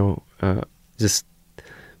parent, just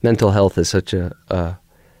mental health is such a.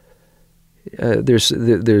 There's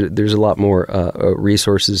a lot more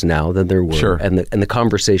resources now than there were, Sure. and the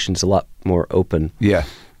conversation's a lot more open. Yeah.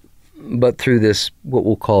 But through this, what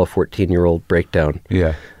we'll call a 14-year-old breakdown,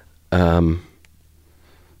 Yeah.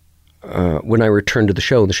 when I returned to the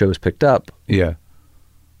show and the show was picked up, Yeah.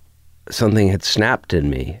 something had snapped in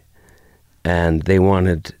me, and they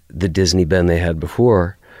wanted the Disney Ben they had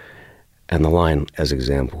before. And the line, as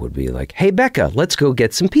example, would be like, "Hey, Becca, let's go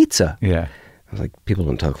get some pizza." Yeah. I was like, people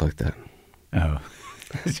don't talk like that. Oh.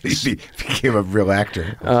 He became a real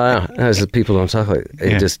actor. I said, people don't talk like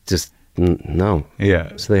Yeah. no.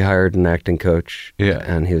 Yeah. So they hired an acting coach, Yeah.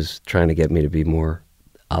 and he was trying to get me to be more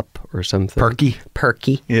up or something.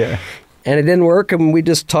 Perky. Yeah. And it didn't work, and we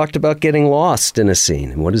just talked about getting lost in a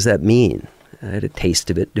scene. And what does that mean? I had a taste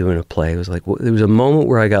of it doing a play. It was like, there was a moment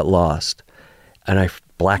where I got lost, and I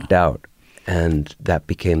blacked out, and that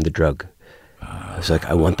became the drug. I was like,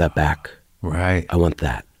 I want that back. Right. I want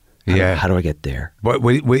that. Yeah. How do I get there? What,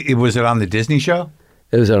 was it on the Disney show?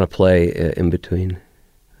 It was on a play in between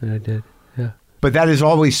that I did. Yeah. But that is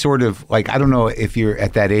always sort of like, I don't know if you're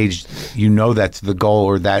at that age, that's the goal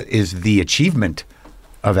or that is the achievement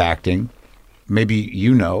of acting. Maybe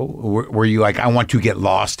were you like, I want to get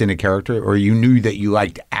lost in a character, or you knew that you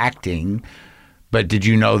liked acting, but did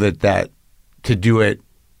you know that to do it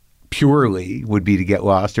purely would be to get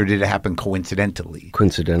lost, or did it happen coincidentally?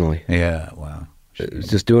 Coincidentally. Yeah, wow. It was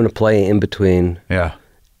just doing a play in between. Yeah.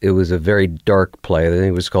 It was a very dark play. I think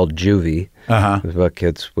it was called Juvie. Uh-huh. It was about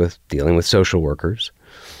kids dealing with social workers.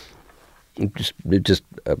 Just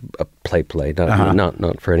a play,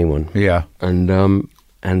 not for anyone. Yeah. And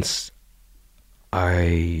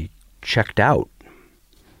I checked out.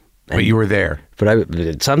 But you were there.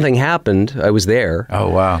 But something happened. I was there. Oh,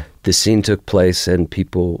 wow. The scene took place and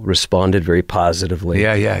people responded very positively.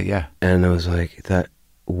 Yeah. And I was like, that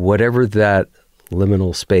whatever that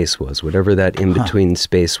liminal space was, whatever that in-between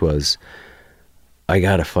space was, I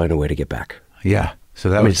got to find a way to get back. Yeah. So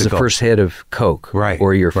that was the first hit of Coke. Right.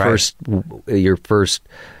 Or your first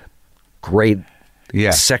great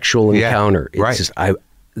sexual encounter. It's just,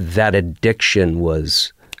 that addiction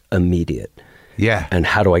was immediate. Yeah. And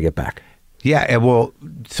how do I get back? Yeah. And well,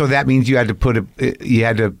 so that means you had to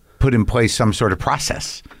put in place some sort of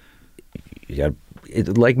process. You got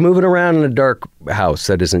like moving around in a dark house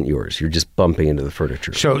that isn't yours. You're just bumping into the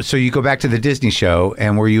furniture. So you go back to the Disney show,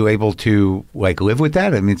 and were you able to like live with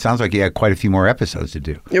that? I mean, it sounds like you had quite a few more episodes to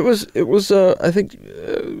do. It was. I think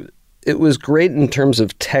it was great in terms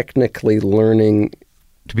of technically learning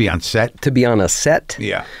to be on set. To be on a set.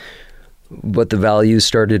 Yeah. But the values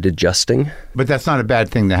started adjusting. But that's not a bad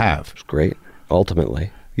thing to have. It's great, ultimately.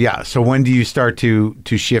 Yeah. So when do you start to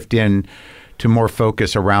shift in to more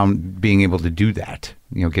focus around being able to do that?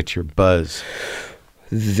 You know, get your buzz.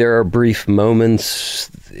 There are brief moments.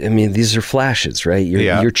 I mean, these are flashes, right?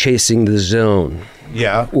 You're chasing the zone.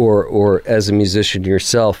 Yeah. Or as a musician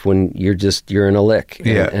yourself, when you're in a lick.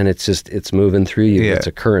 And it's moving through you. Yeah. It's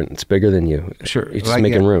a current. It's bigger than you. Sure. You're just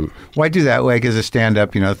making room. Why do that? Like as a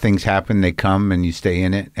stand-up, you know, things happen, they come, and you stay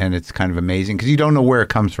in it, and it's kind of amazing because you don't know where it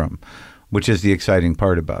comes from, which is the exciting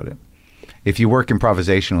part about it. If you work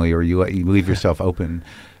improvisationally or you leave yourself open,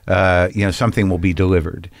 you know, something will be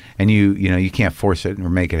delivered, and you can't force it or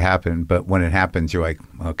make it happen. But when it happens, you're like,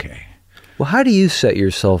 okay. Well, how do you set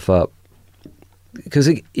yourself up? Because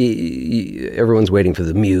everyone's waiting for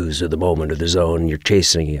the muse or the moment or the zone, and you're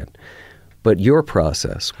chasing it. But your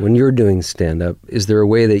process, when you're doing stand-up, is there a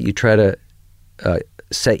way that you try to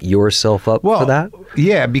set yourself up for that?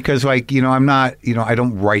 Yeah, because like, you know, I'm not, you know, I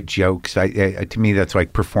don't write jokes. To me, that's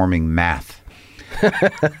like performing math.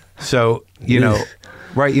 So, you know,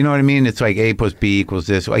 right, you know what I mean? It's like A plus B equals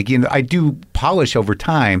this. Like, you know, I do polish over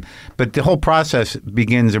time, but the whole process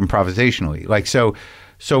begins improvisationally. Like, so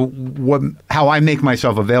how I make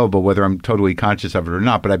myself available, whether I'm totally conscious of it or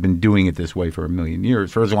not, but I've been doing it this way for a million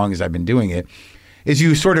years, for as long as I've been doing it, is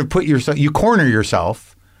you sort of you corner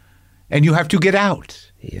yourself, and you have to get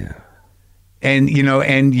out. Yeah. And, you know,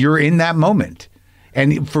 and you're in that moment.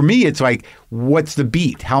 And for me, it's like, what's the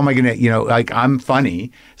beat? How am I going to, you know, like I'm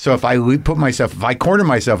funny. So if I corner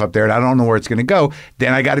myself up there and I don't know where it's going to go,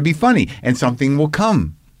 then I got to be funny and something will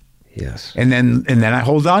come. Yes. And then I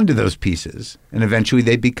hold on to those pieces and eventually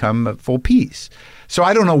they become a full piece. So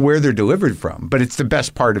I don't know where they're delivered from, but it's the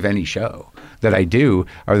best part of any show that I do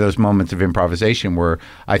are those moments of improvisation where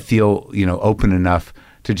I feel, you know, open enough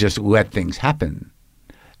to just let things happen.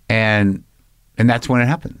 And that's when it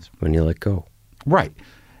happens. When you let go. Right.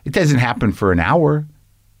 It doesn't happen for an hour,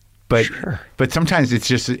 but sure. But sometimes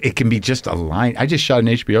it can be just a line. I just shot an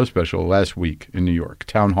HBO special last week in New York,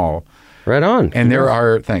 Town Hall. Right on. And there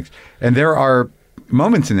are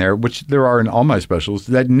moments in there, which there are in all my specials,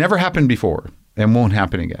 that never happened before and won't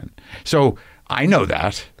happen again. So I know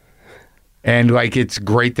that. And like, it's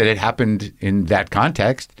great that it happened in that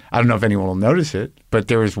context. I don't know if anyone will notice it, but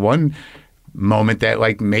there was one moment that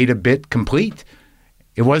like made a bit complete.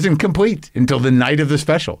 It wasn't complete until the night of the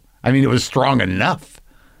special. I mean, it was strong enough,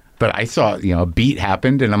 but I saw, you know, a beat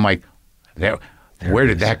happened and I'm like, where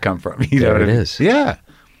did that come from? You know what I mean? Is. Yeah.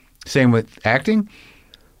 Same with acting.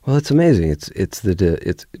 Well, it's amazing.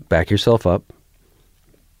 It's back yourself up,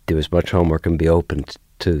 do as much homework and be open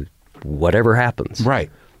to whatever happens. Right.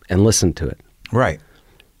 And listen to it. Right.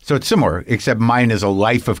 So it's similar, except mine is a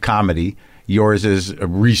life of comedy. Yours is a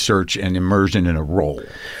research and immersion in a role.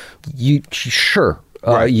 Sure.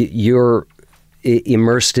 Right. You're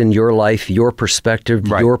immersed in your life, your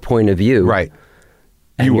perspective, right. Your point of view. Right.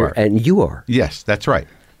 And you are. Yes, that's right.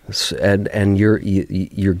 And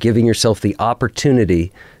you're giving yourself the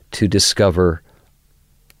opportunity to discover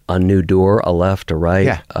a new door, a left, a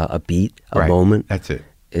right, a beat, a moment. That's it.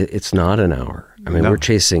 It's not an hour. I mean, we're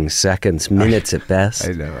chasing seconds, minutes at best.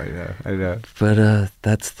 I know. But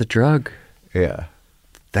that's the drug. Yeah.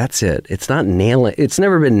 That's it. It's not nailing. It's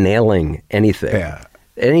never been nailing anything. Yeah.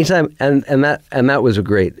 Anytime, and that was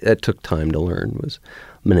that took time to learn. Was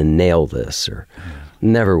I'm going to nail this or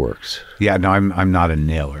never works. Yeah. No, I'm not a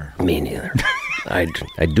nailer. Me neither. I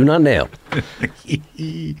do not nail.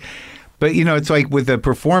 But, you know, it's like with a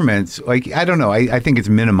performance, like, I don't know, I think it's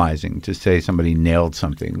minimizing to say somebody nailed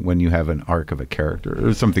something when you have an arc of a character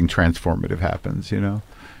or something transformative happens, you know?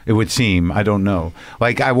 It would seem, I don't know.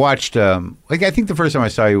 Like, I watched, I think the first time I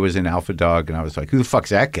saw you was in Alpha Dog, and I was like, who the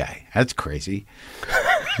fuck's that guy? That's crazy.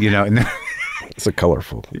 You know, and then, It's a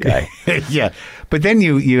colorful guy. Yeah, but then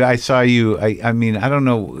I saw you. I mean, I don't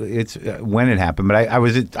know it's when it happened, but I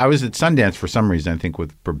was at Sundance for some reason. I think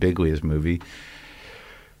with Birbiglia's movie,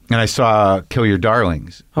 and I saw Kill Your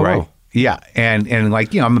Darlings. Oh, right? wow. Yeah, and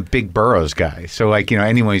like I'm a big Burroughs guy, so like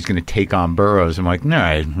anyone who's going to take on Burroughs, I'm like,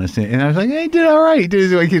 no, listen. And I was like, hey, he did all right. He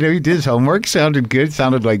did he did his homework. Sounded good.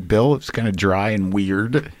 Sounded like Bill. It was kind of dry and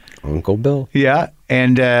weird. Uncle Bill. Yeah,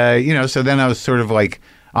 and so then I was sort of like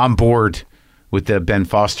on board with the Ben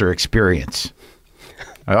Foster experience.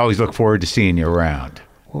 I always look forward to seeing you around.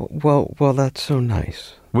 Well, that's so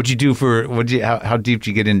nice. What'd you do how deep did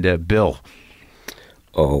you get into Bill?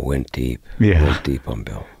 Oh, went deep. Yeah. Went deep on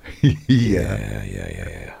Bill.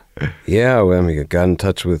 Yeah. Yeah, well, I mean, I got in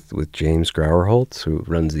touch with James Grauerholtz, who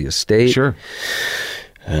runs the estate. Sure.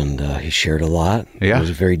 And he shared a lot. Yeah. He was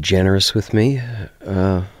very generous with me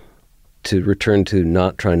to return to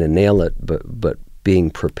not trying to nail it, but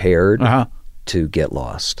being prepared to get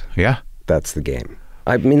lost. Yeah. That's the game.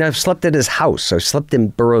 I mean, I've slept at his house. I've slept in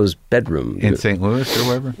Burroughs' bedroom. In St. Louis or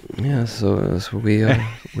wherever? Yeah, so we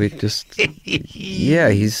just... Yeah,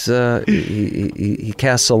 he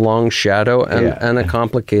casts a long shadow and a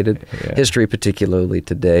complicated history, particularly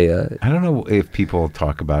today. I don't know if people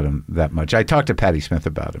talk about him that much. I talked to Patti Smith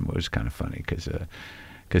about him, which was kind of funny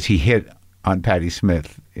because he hit on Patti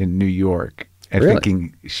Smith in New York and Really?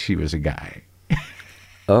 thinking she was a guy.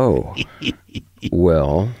 Oh,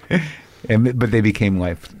 well... But they became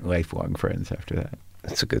lifelong friends after that.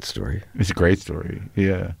 That's a good story. It's a great story.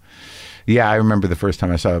 Yeah. Yeah, I remember the first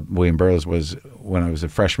time I saw William Burroughs was when I was a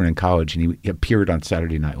freshman in college, and he appeared on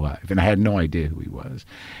Saturday Night Live, and I had no idea who he was.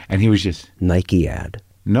 And he was just... Nike ad.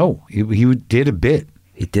 No, he did a bit.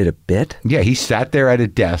 He did a bit? Yeah, he sat there at a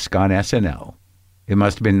desk on SNL. It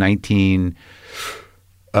must have been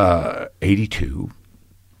 1982.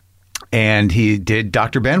 And he did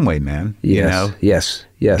Dr. Benway, man. Yes, You know? yes.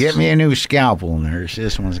 Get me a new scalpel, nurse.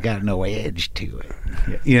 This one's got no edge to it.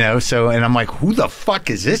 And I'm like, who the fuck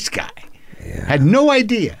is this guy? Yeah. Had no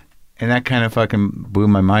idea. And that kind of fucking blew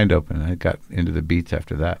my mind open. I got into the beats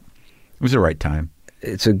after that. It was the right time.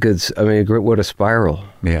 It's a good, what a spiral.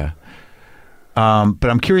 Yeah. But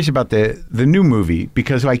I'm curious about the new movie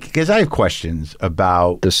because I have questions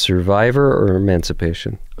about... The Survivor or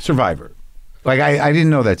Emancipation? Survivor. Like, I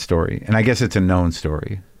didn't know that story, and I guess it's a known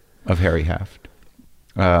story of Harry Heft,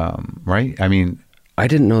 right? I mean... I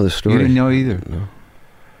didn't know the story. You didn't know either? No.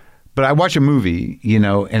 But I watch a movie,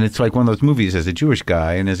 and it's like one of those movies as a Jewish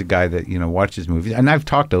guy and as a guy that, watches movies. And I've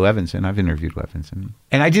talked to Levinson. I've interviewed Levinson.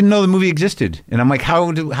 And I didn't know the movie existed. And I'm like,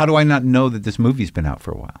 how do I not know that this movie's been out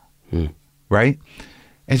for a while? Right?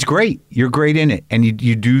 It's great. You're great in it. And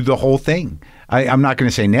you do the whole thing. I'm not going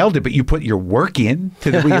to say nailed it, but you put your work in.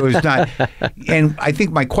 It was not. And I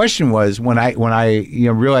think my question was when I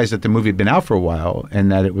realized that the movie had been out for a while and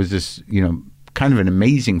that it was this, kind of an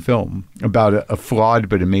amazing film about a flawed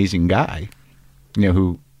but amazing guy,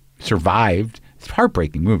 who survived. It's a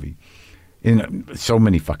heartbreaking movie in so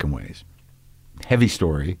many fucking ways. Heavy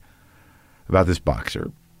story about this boxer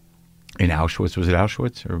in Auschwitz. Was it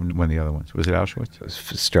Auschwitz or one of the other ones? Was it Auschwitz? It was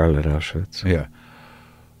started at Auschwitz. Yeah.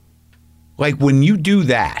 Like when you do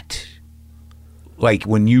that, like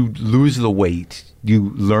when you lose the weight,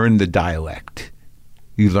 you learn the dialect,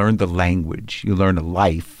 you learn the language, you learn a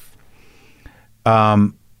life.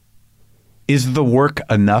 Is the work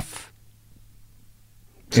enough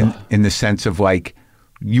in the sense of like,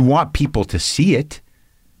 you want people to see it?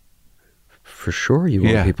 For sure you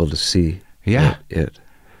want people to see it.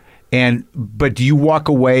 But do you walk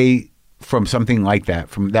away from something like that?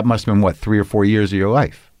 That must have been, 3 or 4 years of your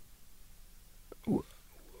life?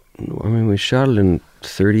 I mean, we shot it in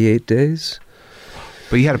 38 days.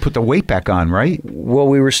 But you had to put the weight back on, right? Well,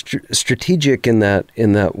 we were strategic in that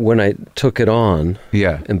when I took it on,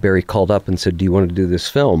 and Barry called up and said, "Do you want to do this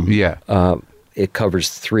film?" Yeah. It covers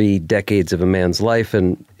 3 decades of a man's life,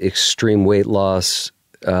 and extreme weight loss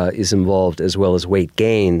is involved as well as weight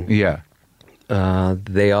gain. Yeah.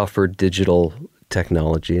 They offered digital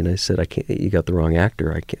technology, and I said, "I can't. You got the wrong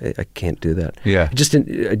actor. I can't do that." Yeah.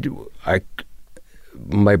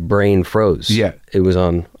 My brain froze. Yeah. It was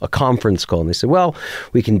on a conference call, and they said, "Well,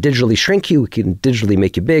 we can digitally shrink you. We can digitally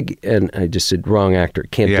make you big." And I just said, "Wrong actor.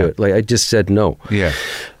 Can't do it." Like I just said, no. Yeah.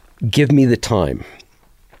 Give me the time.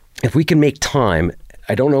 If we can make time,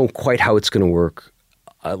 I don't know quite how it's going to work.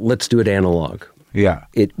 Let's do it analog. Yeah.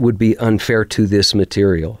 It would be unfair to this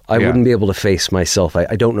material. I wouldn't be able to face myself.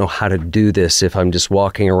 I don't know how to do this if I'm just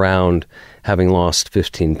walking around having lost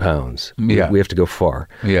 15 pounds. Yeah. We have to go far.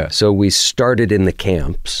 Yeah. So we started in the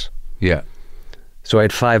camps. Yeah. So I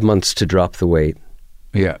had 5 months to drop the weight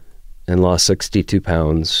Yeah. and lost 62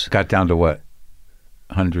 pounds. Got down to what?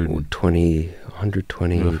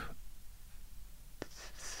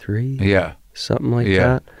 123, Yeah. something like Yeah.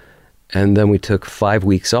 that. And then we took 5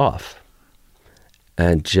 weeks off,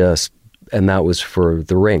 and that was for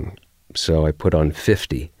the ring. So I put on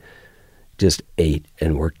 50, just ate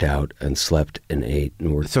and worked out and slept and ate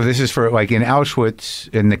and worked. So this is for, like, in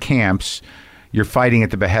Auschwitz, in the camps, you're fighting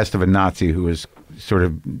at the behest of a Nazi who is sort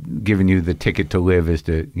of giving you the ticket to live is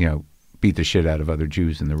to, beat the shit out of other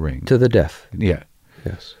Jews in the ring. To the death. Yeah.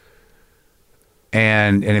 Yes.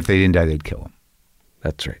 And if they didn't die, they'd kill them.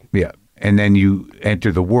 That's right. Yeah. And then you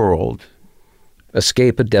enter the world.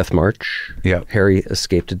 Escape a death march. Yeah. Harry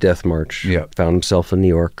escaped a death march. Yeah. Found himself in New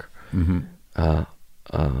York. Mm-hmm.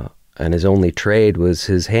 And his only trade was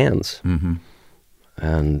his hands. Mm-hmm.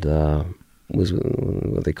 And was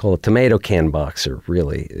what they call a tomato can boxer,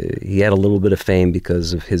 really. He had a little bit of fame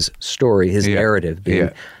because of his story, his narrative, being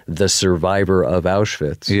the survivor of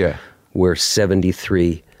Auschwitz, where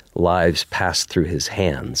 73 lives passed through his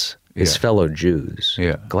hands, his fellow Jews,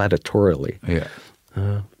 gladiatorially. Yeah.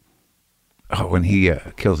 When he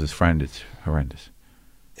kills his friend, it's horrendous.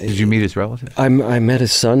 Did you meet his relative? I met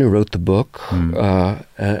his son who wrote the book, but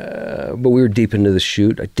we were deep into the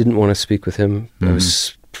shoot. I didn't want to speak with him. I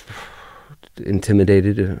was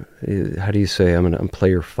intimidated. How do you say? I'm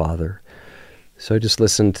player father. So I just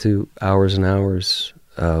listened to hours and hours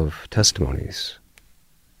of testimonies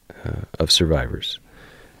of survivors,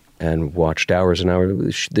 and watched hours and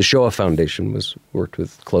hours. The Shoah Foundation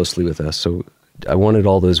worked closely with us, so I wanted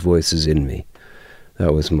all those voices in me.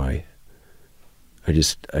 That was I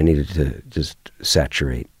needed to just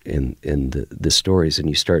saturate in the stories, and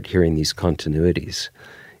you start hearing these continuities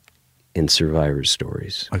in survivors'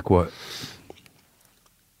 stories. Like what?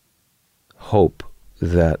 Hope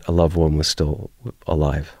that a loved one was still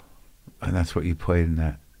alive. And that's what you played in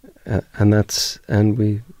that.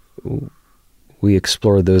 And we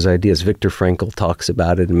explored those ideas. Viktor Frankl talks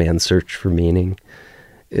about it in Man's Search for Meaning.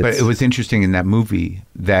 But it was interesting in that movie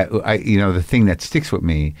that the thing that sticks with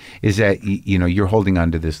me is that you're holding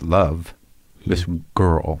on to this love, this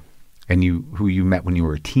girl, and who you met when you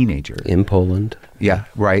were a teenager in Poland. Yeah,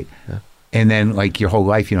 right. Yeah. And then, like, your whole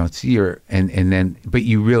life you don't see her, and then but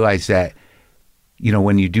you realize that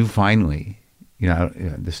when you do finally,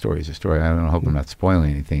 the story is a story. I hope I'm not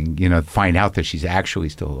spoiling anything. Find out that she's actually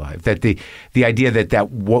still alive. That the idea that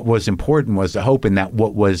what was important was the hope, and that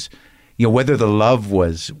what was. Whether the love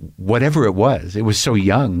was whatever it was so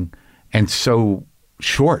young and so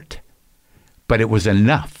short, but it was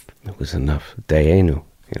enough. It was enough. Dayenu,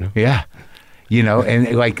 Yeah.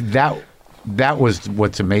 And like that was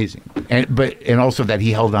what's amazing. And also that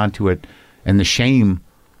he held on to it, and the shame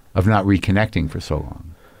of not reconnecting for so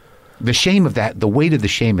long. The shame of that, the weight of the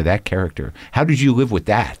shame of that character. How did you live with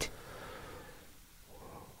that?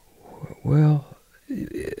 Well,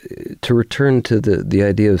 to return to the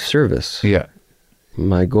idea of service. Yeah.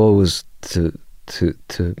 My goal was to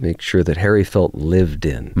make sure that Harry felt lived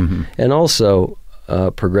in, and also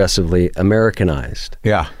progressively Americanized.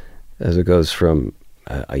 Yeah. As it goes from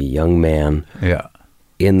a young man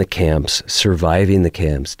in the camps, surviving the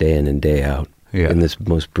camps day in and day out in this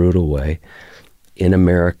most brutal way, in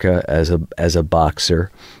America as a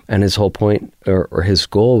boxer, and his whole point or his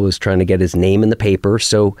goal was trying to get his name in the paper.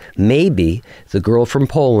 So maybe the girl from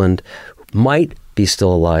Poland might be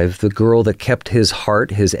still alive. The girl that kept his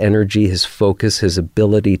heart, his energy, his focus, his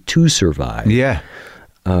ability to survive,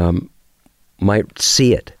 might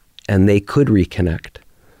see it, and they could reconnect.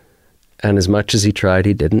 And as much as he tried,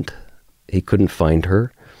 he didn't. He couldn't find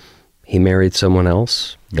her. He married someone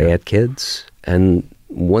else. They had kids, and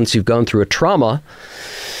once you've gone through a trauma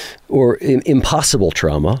or impossible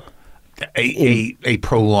trauma, a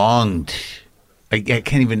prolonged, I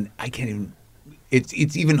can't even,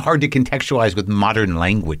 it's even hard to contextualize with modern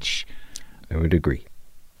language. I would agree.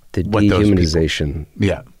 The dehumanization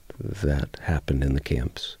that happened in the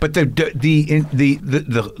camps. But the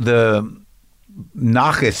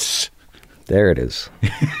nachas. There it is.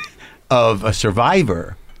 Of a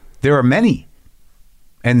survivor, there are many.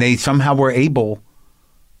 And they somehow were able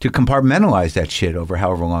to compartmentalize that shit over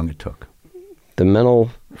however long it took. The mental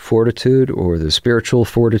fortitude or the spiritual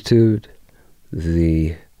fortitude,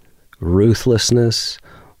 the ruthlessness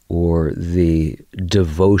or the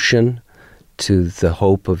devotion to the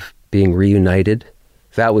hope of being reunited,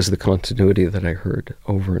 that was the continuity that I heard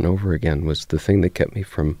over and over again, was the thing that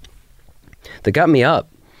that got me up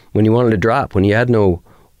when you wanted to drop, when you had no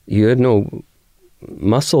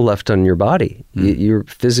muscle left on your body. You're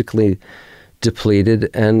physically depleted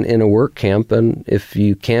and in a work camp, and if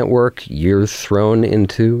you can't work, you're thrown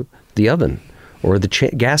into the oven or the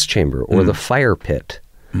gas chamber or the fire pit.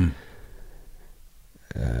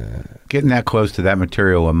 Getting that close to that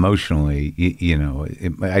material emotionally,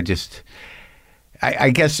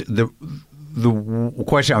 I guess the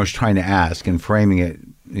question I was trying to ask and framing it,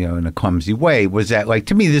 in a clumsy way, was that, like,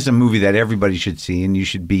 to me, this is a movie that everybody should see, and you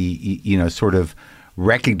should be, sort of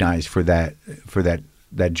recognized for that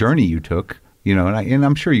journey you took, and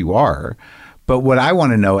I'm sure you are. But what I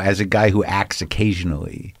want to know, as a guy who acts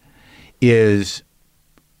occasionally, is,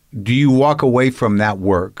 do you walk away from that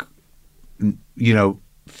work,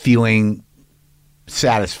 feeling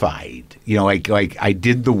satisfied? Like I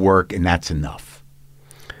did the work and that's enough.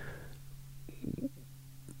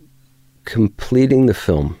 Completing the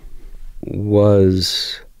film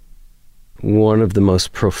was one of the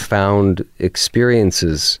most profound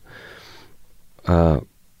experiences,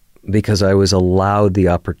 because I was allowed the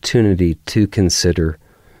opportunity to consider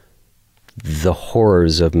the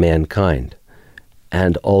horrors of mankind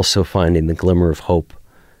and also finding the glimmer of hope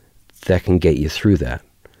that can get you through that.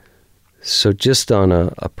 So just on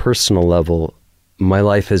a personal level, my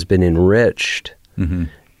life has been enriched, mm-hmm.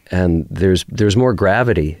 and there's more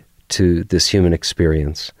gravity to this human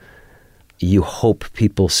experience. You hope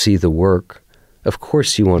people see the work. Of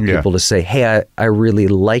course you want people to say, hey, I really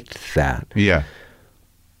liked that. Yeah.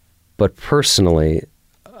 But personally,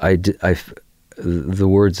 the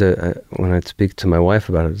words that when I speak to my wife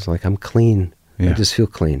about it, it's like, I'm clean. Yeah. I just feel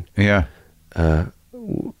clean. Yeah.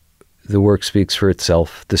 The work speaks for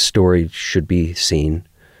itself. The story should be seen.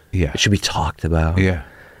 Yeah. It should be talked about. Yeah.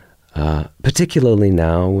 Particularly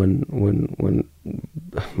now when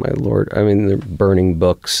my Lord, I mean, they're burning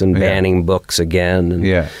books and banning books again,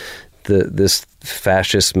 and this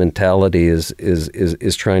fascist mentality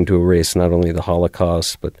is trying to erase not only the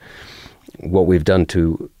Holocaust but what we've done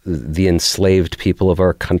to the enslaved people of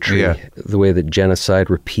our country. Yeah. The way that genocide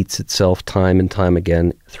repeats itself time and time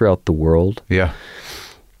again throughout the world. Yeah.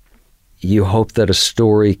 You hope that a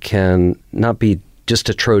story can not be just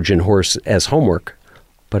a Trojan horse as homework,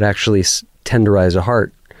 but actually tenderize a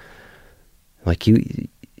heart. Like you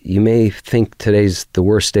may think today's the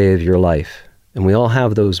worst day of your life, and we all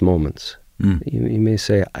have those moments. Mm. You may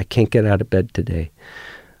say, I can't get out of bed today.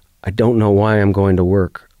 I don't know why I'm going to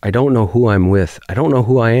work. I don't know who I'm with. I don't know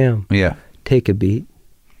who I am. Yeah. Take a beat.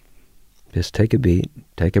 Just take a beat.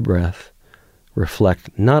 Take a breath. Reflect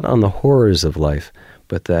not on the horrors of life,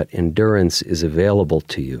 but that endurance is available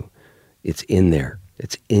to you. It's in there.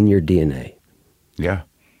 It's in your DNA. Yeah.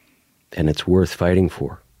 And it's worth fighting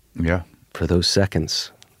for. Yeah. For those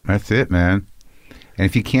seconds. That's it, man. And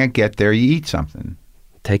if you can't get there, you eat something.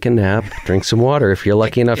 Take a nap, drink some water if you're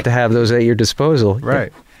lucky enough to have those at your disposal.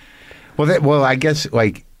 Right. Well, I guess,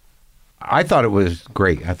 like, I thought it was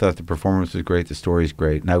great. I thought the performance was great. The story's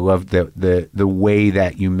great. And I loved the way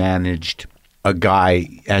that you managed a guy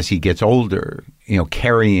as he gets older,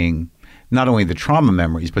 carrying not only the trauma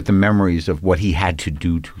memories, but the memories of what he had to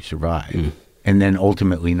do to survive. Mm. And then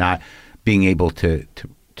ultimately not being able to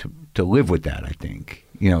live with that, I think,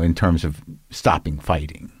 in terms of stopping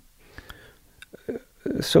fighting.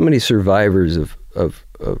 So many survivors of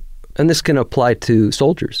and this can apply to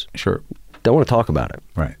soldiers. Sure. Don't want to talk about it.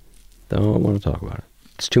 Right. Don't want to talk about it.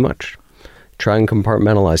 It's too much. Try and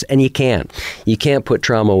compartmentalize. And you can't. You can't put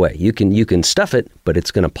trauma away. You can stuff it, but it's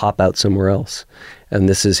going to pop out somewhere else. And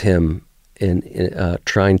this is him in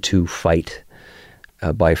trying to fight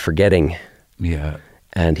by forgetting. Yeah.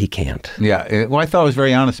 And he can't. Yeah. Well, I thought I was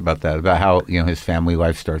very honest about that, about how, his family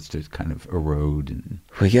life starts to kind of erode. And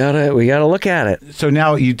we gotta look at it. So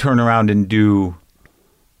now you turn around and do,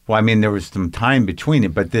 well, I mean, there was some time between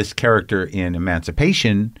it, but this character in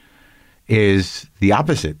Emancipation is the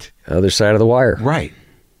opposite. Other side of the wire. Right.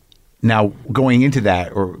 Now, going into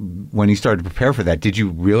that, or when you started to prepare for that, did you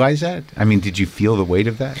realize that? I mean, did you feel the weight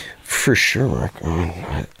of that? For sure.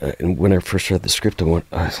 And when I first read the script, I was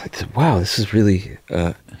like, wow, this is really,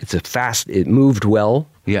 it moved well.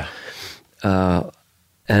 Yeah.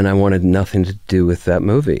 And I wanted nothing to do with that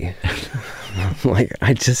movie. Like,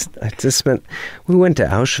 we went to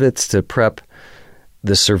Auschwitz to prep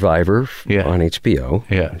The Survivor on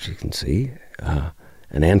HBO, as you can see.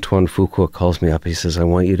 And Antoine Fuqua calls me up. He says, I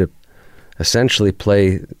want you to essentially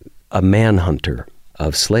play a manhunter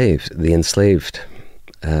of slaves, the enslaved.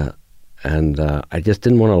 And I just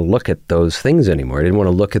didn't want to look at those things anymore. I didn't want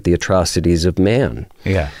to look at the atrocities of man.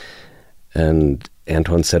 Yeah. And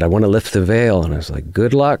Antoine said, I want to lift the veil. And I was like,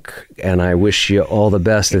 good luck. And I wish you all the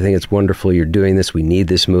best. I think it's wonderful you're doing this. We need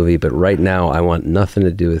this movie. But right now, I want nothing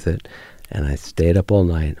to do with it. And I stayed up all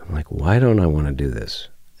night. I'm like, why don't I want to do this?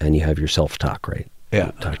 And you have your self-talk, right? Yeah.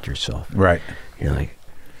 You talk to yourself. Right. You're like,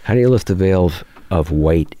 how do you lift the veil of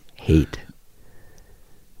white hate?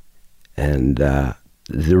 And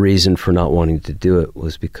the reason for not wanting to do it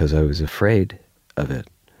was because I was afraid of it.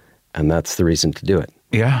 And that's the reason to do it.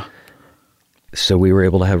 Yeah. So we were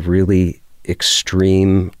able to have really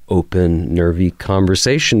extreme, open, nervy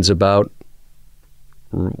conversations about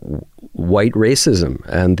white racism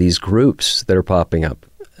and these groups that are popping up.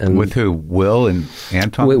 And with who? Will and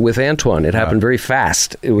Antoine? With Antoine. It happened very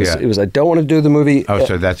fast. It was, I don't want to do the movie. Oh,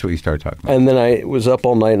 so that's what you started talking about. And then I was up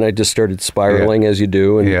all night and I just started spiraling as you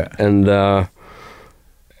do.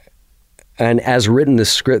 And as written, the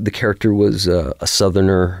script, the character was a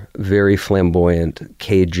Southerner, very flamboyant,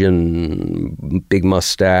 Cajun, big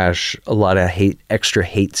mustache, a lot of extra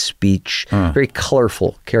hate speech, very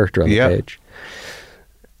colorful character on the page.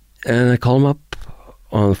 And I called him up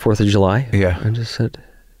on the 4th of July. Yeah. And just said,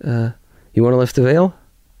 you want to lift the veil?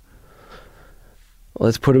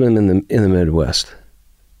 Let's put him in the Midwest.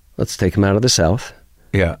 Let's take him out of the South.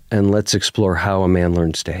 Yeah. And let's explore how a man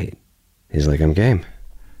learns to hate. He's like, I'm game.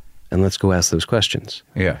 And let's go ask those questions.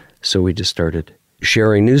 Yeah. So we just started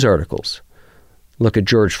sharing news articles. Look at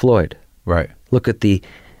George Floyd. Right. Look at and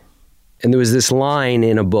there was this line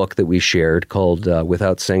in a book that we shared called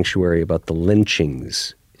Without Sanctuary about the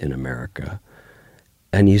lynchings in America.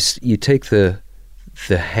 And you take the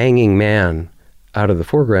hanging man out of the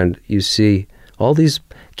foreground, you see all these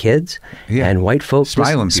kids and white folks.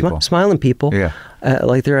 Smiling people. Yeah.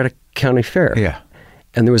 Like they're at a county fair. Yeah.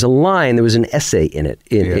 And there was an essay in it,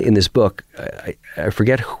 in this book. I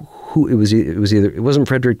forget who it was. It wasn't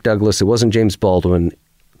Frederick Douglass. It wasn't James Baldwin.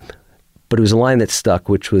 But it was a line that stuck,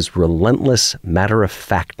 which was relentless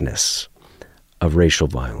matter-of-factness of racial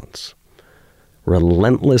violence.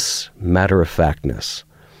 Relentless matter-of-factness.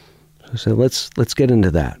 So let's get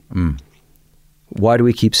into that. Why do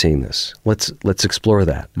we keep seeing this? Let's explore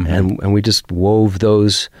that. And we just wove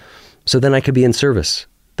those. So then I could be in service.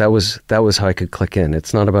 That was how I could click in.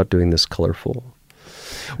 It's not about doing this colorful.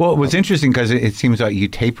 Well, it was interesting because it seems like you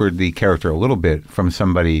tapered the character a little bit from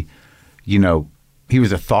somebody, he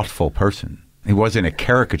was a thoughtful person. He wasn't a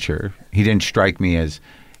caricature. He didn't strike me as,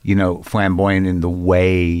 flamboyant in the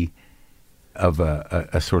way of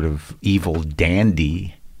a sort of evil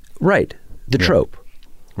dandy. Right. The trope.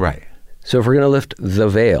 Right. So if we're going to lift the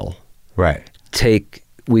veil. Right.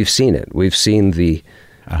 We've seen it. We've seen the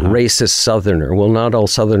racist Southerner. Well, not all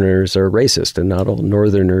Southerners are racist, and not all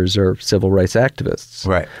Northerners are civil rights activists.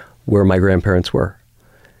 Right. Where my grandparents were.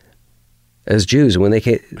 As Jews, when they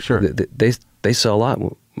came, they saw a lot.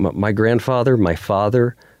 My grandfather, my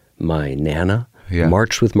father, my Nana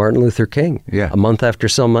marched with Martin Luther King a month after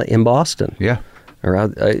Selma in Boston. Yeah.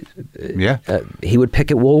 He would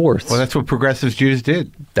picket Woolworths. Well, that's what progressive Jews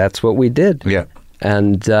did. That's what we did. Yeah.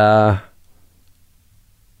 And that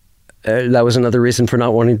was another reason for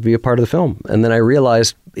not wanting to be a part of the film. And then I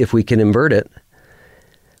realized if we can invert it,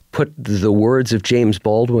 put the words of James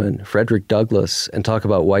Baldwin, Frederick Douglass, and talk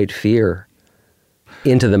about white fear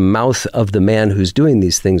into the mouth of the man who's doing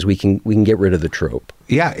these things, we can get rid of the trope.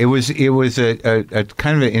 Yeah, it was a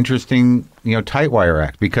kind of an interesting, tight-wire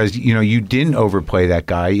act because, you didn't overplay that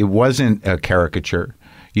guy. It wasn't a caricature.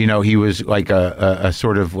 He was like a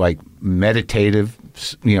sort of like meditative,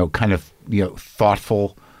 kind of,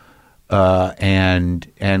 thoughtful and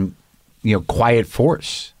quiet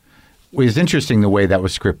force. It was interesting the way that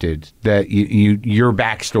was scripted, that your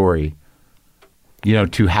backstory,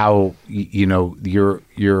 to how,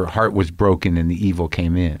 your heart was broken and the evil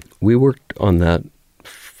came in. We worked on that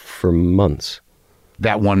for months.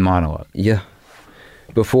 That one monologue. Yeah.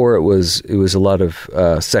 Before it was a lot of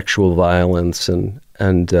sexual violence and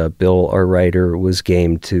Bill, our writer, was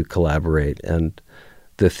game to collaborate. And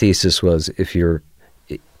the thesis was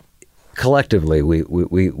collectively,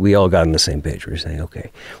 we all got on the same page. We were saying,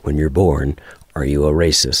 okay, when you're born, are you a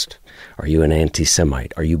racist? Are you an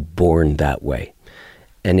anti-Semite? Are you born that way?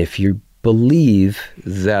 And if you believe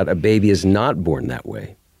that a baby is not born that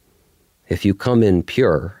way, if you come in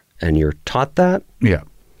pure and you're taught that,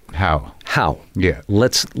 how? Yeah,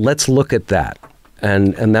 let's look at that,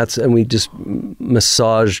 and we just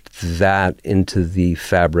massaged that into the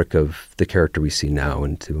fabric of the character we see now,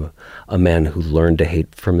 into a man who learned to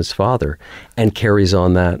hate from his father and carries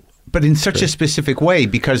on that. But in such a specific way,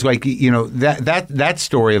 because that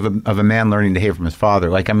story of a man learning to hate from his father,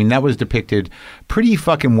 that was depicted pretty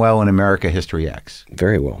fucking well in America History X.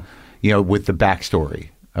 Very well. With the backstory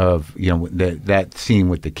of, that scene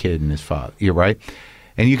with the kid and his father. You're right.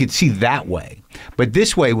 And you could see that way. But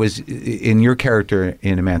this way was, in your character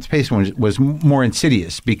in Emancipation, was more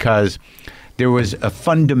insidious because there was a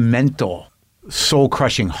fundamental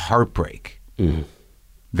soul-crushing heartbreak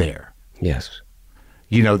there. Yes.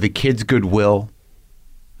 The kid's goodwill,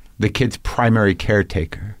 the kid's primary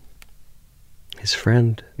caretaker. His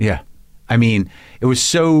friend. Yeah. I mean, it was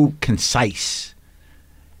so concise,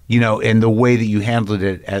 in the way that you handled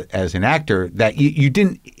it as an actor that you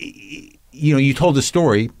didn't, you told the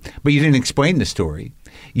story, but you didn't explain the story.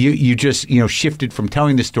 You just, shifted from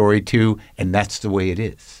telling the story to, and that's the way it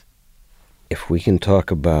is. If we can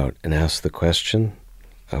talk about and ask the question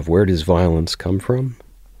of where does violence come from,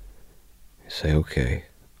 you say, okay,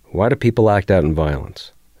 why do people act out in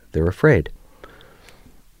violence? They're afraid.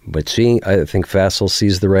 But I think Fassel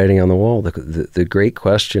sees the writing on the wall. The great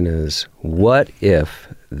question is, what if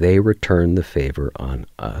they return the favor on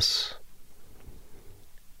us?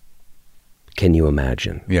 Can you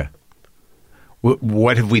imagine? Yeah.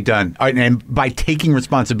 What have we done? And by taking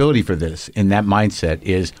responsibility for this in that mindset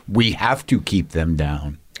is we have to keep them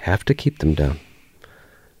down. Have to keep them down.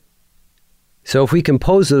 So if we can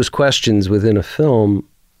pose those questions within a film,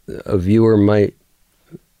 a viewer might,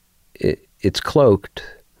 it's cloaked,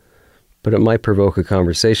 but it might provoke a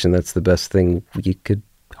conversation. That's the best thing you could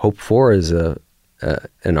hope for as an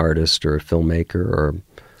artist or a filmmaker, or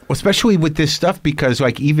especially with this stuff, because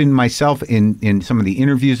like even myself in some of the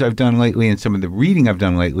interviews I've done lately and some of the reading I've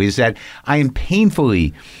done lately is that I am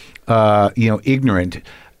painfully ignorant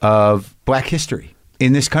of Black history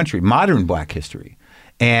in this country, modern Black history,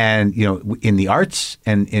 and in the arts,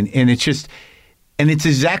 and it's just, and it's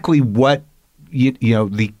exactly what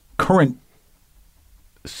the current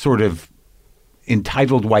sort of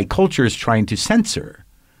entitled white culture is trying to censor.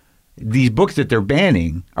 These books that they're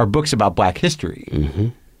banning are books about Black history. Mm-hmm.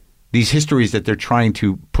 These histories that they're trying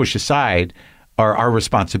to push aside are our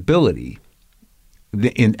responsibility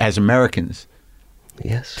as Americans.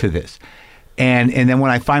 Yes. To this. And then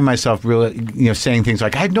when I find myself really, saying things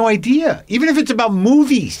like, I had no idea, even if it's about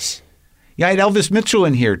movies. Yeah, I had Elvis Mitchell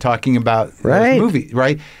in here talking about movies,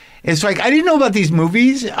 right? It's like, I didn't know about these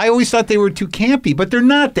movies. I always thought they were too campy, but they're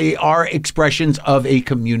not. They are expressions of a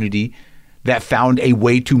community that found a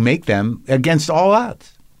way to make them against all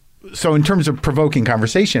odds. So in terms of provoking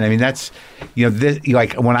conversation, I mean, that's,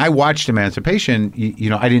 like when I watched Emancipation,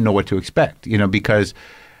 I didn't know what to expect, because,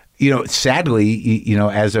 sadly,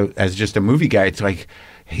 as just a movie guy, it's like,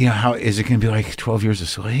 how is it going to be like 12 Years a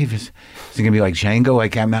Slave? Is it going to be like Django?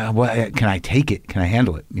 Like, can I take it? Can I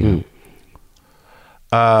handle it?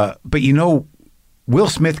 But Will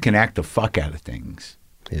Smith can act the fuck out of things.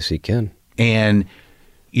 Yes, he can. And,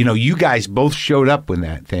 you guys both showed up when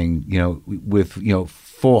that thing, with,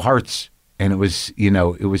 full hearts. And it was,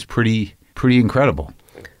 it was pretty incredible.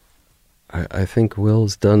 I think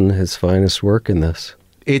Will's done his finest work in this.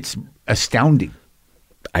 It's astounding.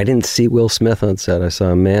 I didn't see Will Smith on set. I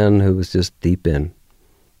saw a man who was just deep in.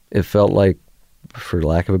 It felt like, for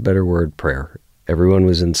lack of a better word, prayer. Everyone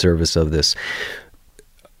was in service of this.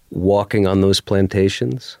 Walking on those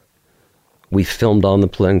plantations, we filmed on the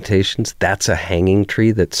plantations. That's a hanging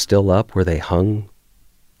tree that's still up where they hung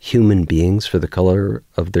human beings for the color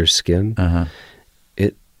of their skin. Uh-huh.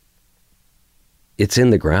 It's in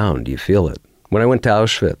the ground. You feel it. When I went to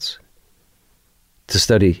Auschwitz to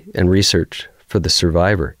study and research for the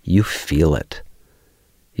survivor, you feel it.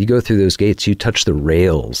 You go through those gates, you touch the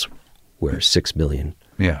rails where 6 million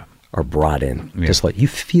are brought in. Yeah. Just like you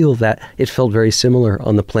feel that. It felt very similar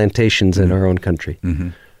on the plantations in our own country. Mm-hmm.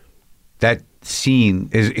 That scene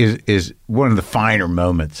is one of the finer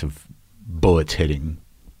moments of bullets hitting,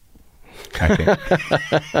 I think.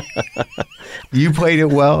 You played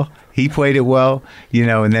it well. He played it well,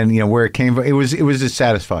 and then, where it came from, it was a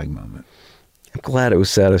satisfying moment. I'm glad it was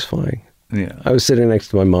satisfying. Yeah. I was sitting next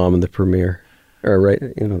to my mom in the premiere.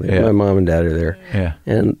 My mom and dad are there. Yeah.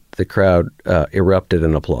 And the crowd erupted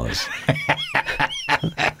in applause.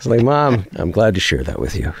 I was like, Mom, I'm glad to share that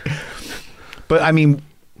with you. But I mean,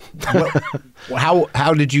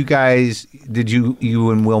 how did you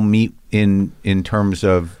you and Will meet in terms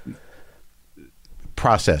of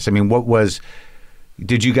process? I mean,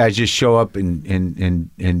 did you guys just show up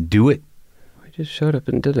and do it? We just showed up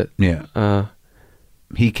and did it. Yeah.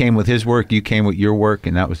 He came with his work, you came with your work,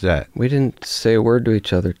 and that was that. We didn't say a word to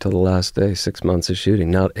each other till the last day, 6 months of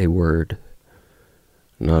shooting. Not a word.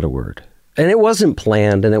 Not a word. And it wasn't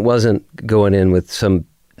planned, and it wasn't going in with some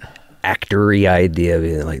actory idea of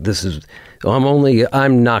being like,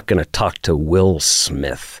 I'm not going to talk to Will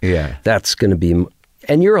Smith. Yeah. That's going to be,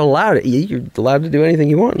 and you're allowed to do anything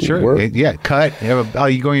you want. Sure. Yeah. Cut. You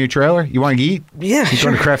going to your trailer? You want to eat? Yeah. You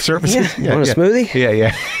going to craft services? Yeah. Want a smoothie?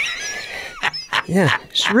 Yeah. Yeah,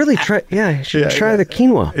 you should really try. Yeah, you should try the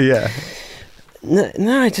quinoa. Yeah.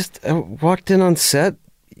 No, I walked in on set.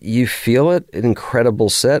 You feel it. An incredible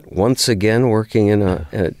set. Once again, working in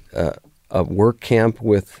a work camp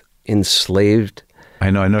with enslaved I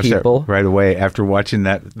know. I noticed people. that right away after watching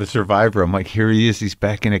The Survivor. I'm like, here he is. He's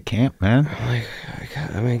back in a camp, man.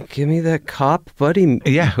 I mean, give me that cop buddy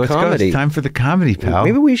Yeah, let's comedy. go. It's time for the comedy, pal.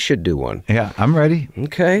 Maybe we should do one. Yeah, I'm ready.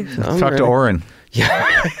 Okay. Let's talk to Oren.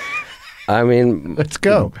 Yeah. I mean, Let's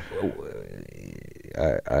go.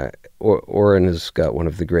 Oren has got one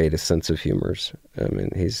of the greatest sense of humors. I mean,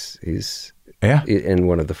 he's Yeah. and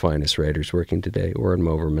one of the finest writers working today. Oren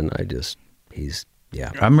Moverman.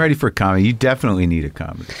 Yeah. I'm ready for comedy. You definitely need a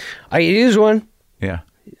comedy. I use one. Yeah.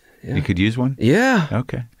 You could use one? Yeah.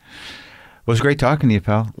 Okay. Well, it's great talking to you,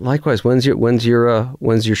 pal. Likewise. When's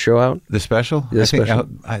your show out? The special? The special.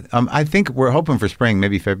 I think we're hoping for spring,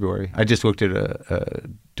 maybe February. I just looked at a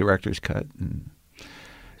director's cut. And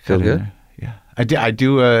Feel good? Yeah. I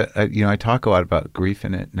do I talk a lot about grief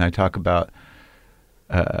in it, and I talk about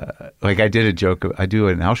I did a joke. I do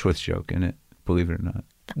an Auschwitz joke in it, believe it or not.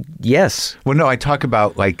 Yes. Well, no, I talk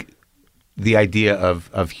about the idea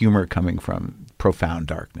of humor coming from profound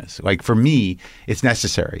darkness. Like for me, it's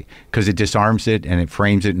necessary because it disarms it and it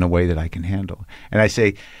frames it in a way that I can handle. And I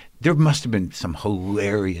say, there must have been some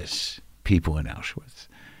hilarious people in Auschwitz.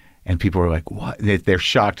 And people are like, what? They're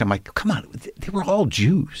shocked. I'm like, come on, they were all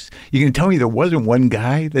Jews. You're going to tell me there wasn't one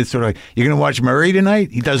guy that's sort of like, you're going to watch Murray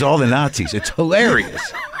tonight? He does all the Nazis. It's hilarious.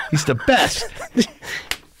 He's the best.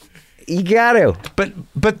 You got to.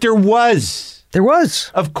 But there was. There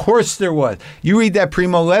was. Of course there was. You read that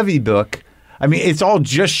Primo Levi book. I mean, it's all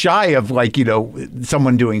just shy of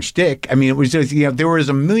someone doing shtick. I mean, it was just, there was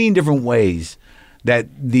a million different ways that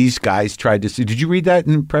these guys tried to see. Did you read that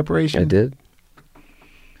in preparation? I did.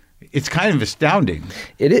 It's kind of astounding.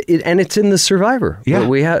 And it's in The Survivor. Yeah.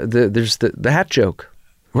 We have there's the hat joke.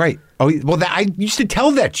 Right. Oh, well, I used to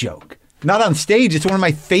tell that joke. Not on stage. It's one of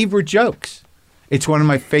my favorite jokes. It's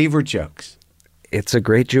It's a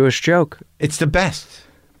great Jewish joke. It's the best.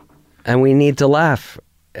 And we need to laugh.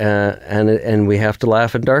 And we have to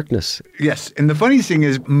laugh in darkness. Yes. And the funny thing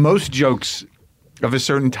is, most jokes of a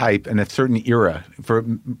certain type and a certain era, for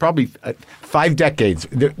probably 5 decades,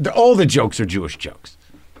 all the jokes are Jewish jokes.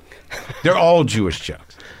 They're all Jewish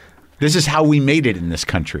jokes. This is how we made it in this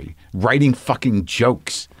country, writing fucking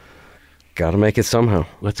jokes. Got to make it somehow.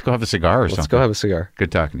 Let's go have a cigar or something. Let's go have a cigar.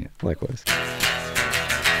 Good talking to you. Likewise.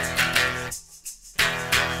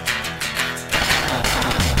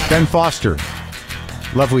 Ben Foster,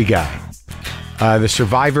 lovely guy. The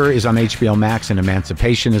Survivor is on HBO Max and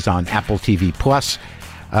Emancipation is on Apple TV Plus.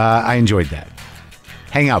 I enjoyed that.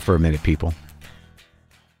 Hang out for a minute, people.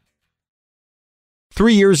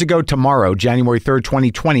 3 years ago tomorrow, January 3rd,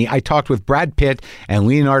 2020, I talked with Brad Pitt and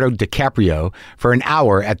Leonardo DiCaprio for an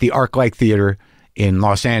hour at the ArcLight Theater in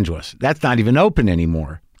Los Angeles. That's not even open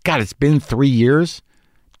anymore. God, it's been 3 years?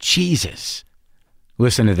 Jesus.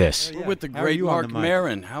 Listen to this. We're with the great Mark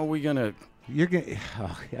Maron. How are we going to...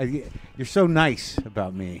 You're so nice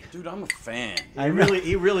about me. Dude, I'm a fan.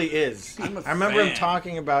 He really is. I'm a I remember him fan.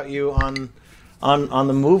 talking about you on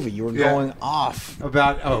the movie. You were going off.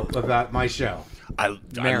 About my show. I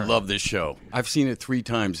love this show. I've seen it 3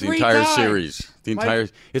 times, the Three entire times? series.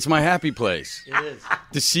 It's my happy place. It is.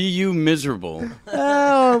 To see you miserable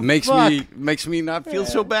Oh, makes fuck. me not feel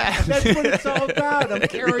so bad. That's what it's all about. I'm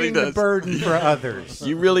It really carrying the does. burden for others.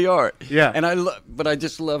 You really are. Yeah. And but I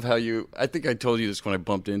just love how I think I told you this when I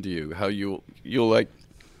bumped into you, how you'll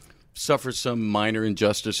suffer some minor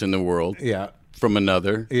injustice in the world. Yeah. From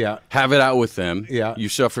another, Yeah. have it out with them. Yeah. You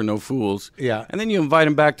suffer no fools. Yeah. And then you invite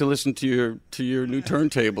them back to listen to your new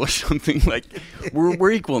turntable or something. Like we're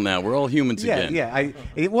equal now. We're all humans again. Yeah. I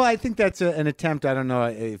think that's an attempt. I don't know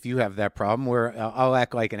if you have that problem where I'll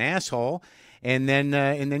act like an asshole, and then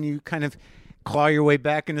you kind of claw your way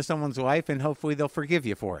back into someone's life, and hopefully they'll forgive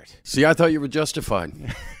you for it. See, I thought you were justified.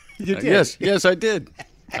 You did. Yes, I did.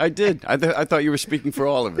 I did. I thought you were speaking for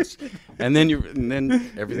all of us, and then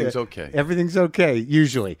everything's okay. Everything's okay,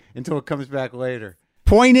 usually, until it comes back later.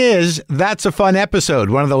 Point is, that's a fun episode.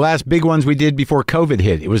 One of the last big ones we did before COVID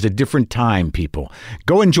hit. It was a different time, people.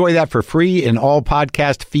 Go enjoy that for free in all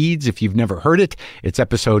podcast feeds if you've never heard it. It's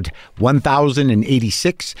episode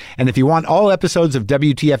 1086. And if you want all episodes of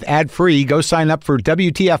WTF ad-free, go sign up for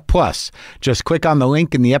WTF Plus. Just click on the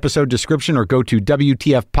link in the episode description or go to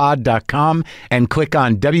WTFpod.com and click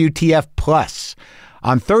on WTF Plus.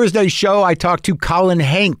 On Thursday's show, I talked to Colin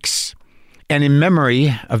Hanks. And in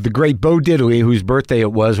memory of the great Bo Diddley, whose birthday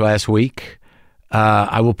it was last week,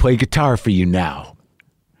 I will play guitar for you now.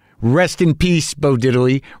 Rest in peace, Bo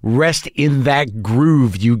Diddley. Rest in that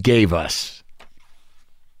groove you gave us.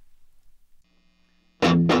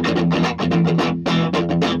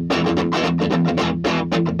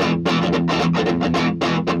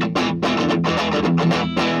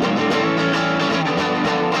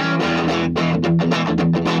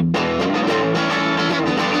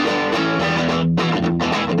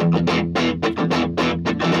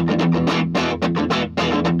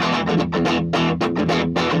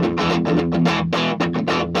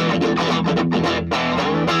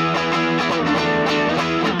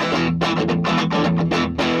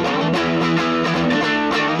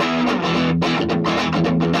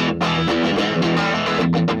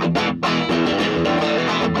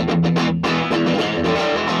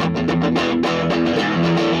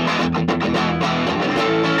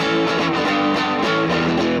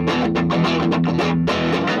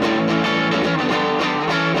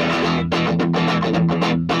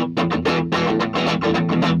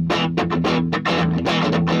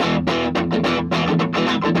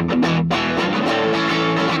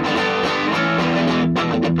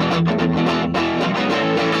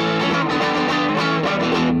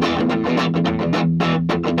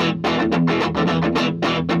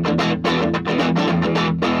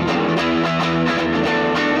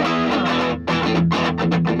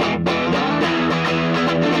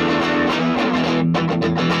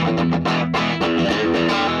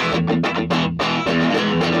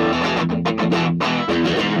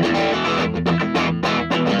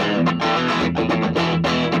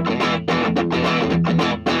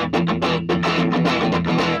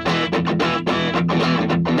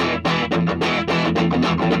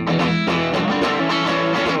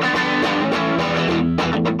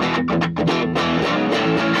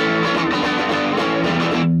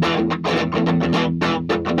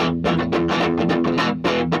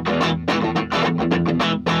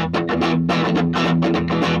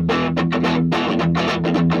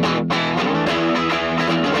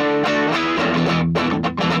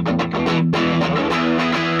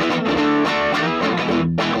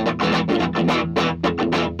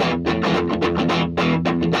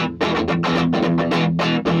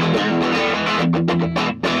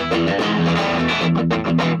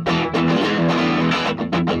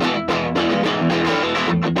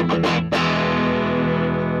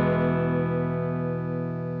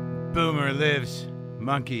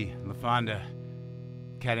 Monkey, LaFonda,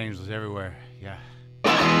 Cat Angels everywhere.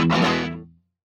 Yeah.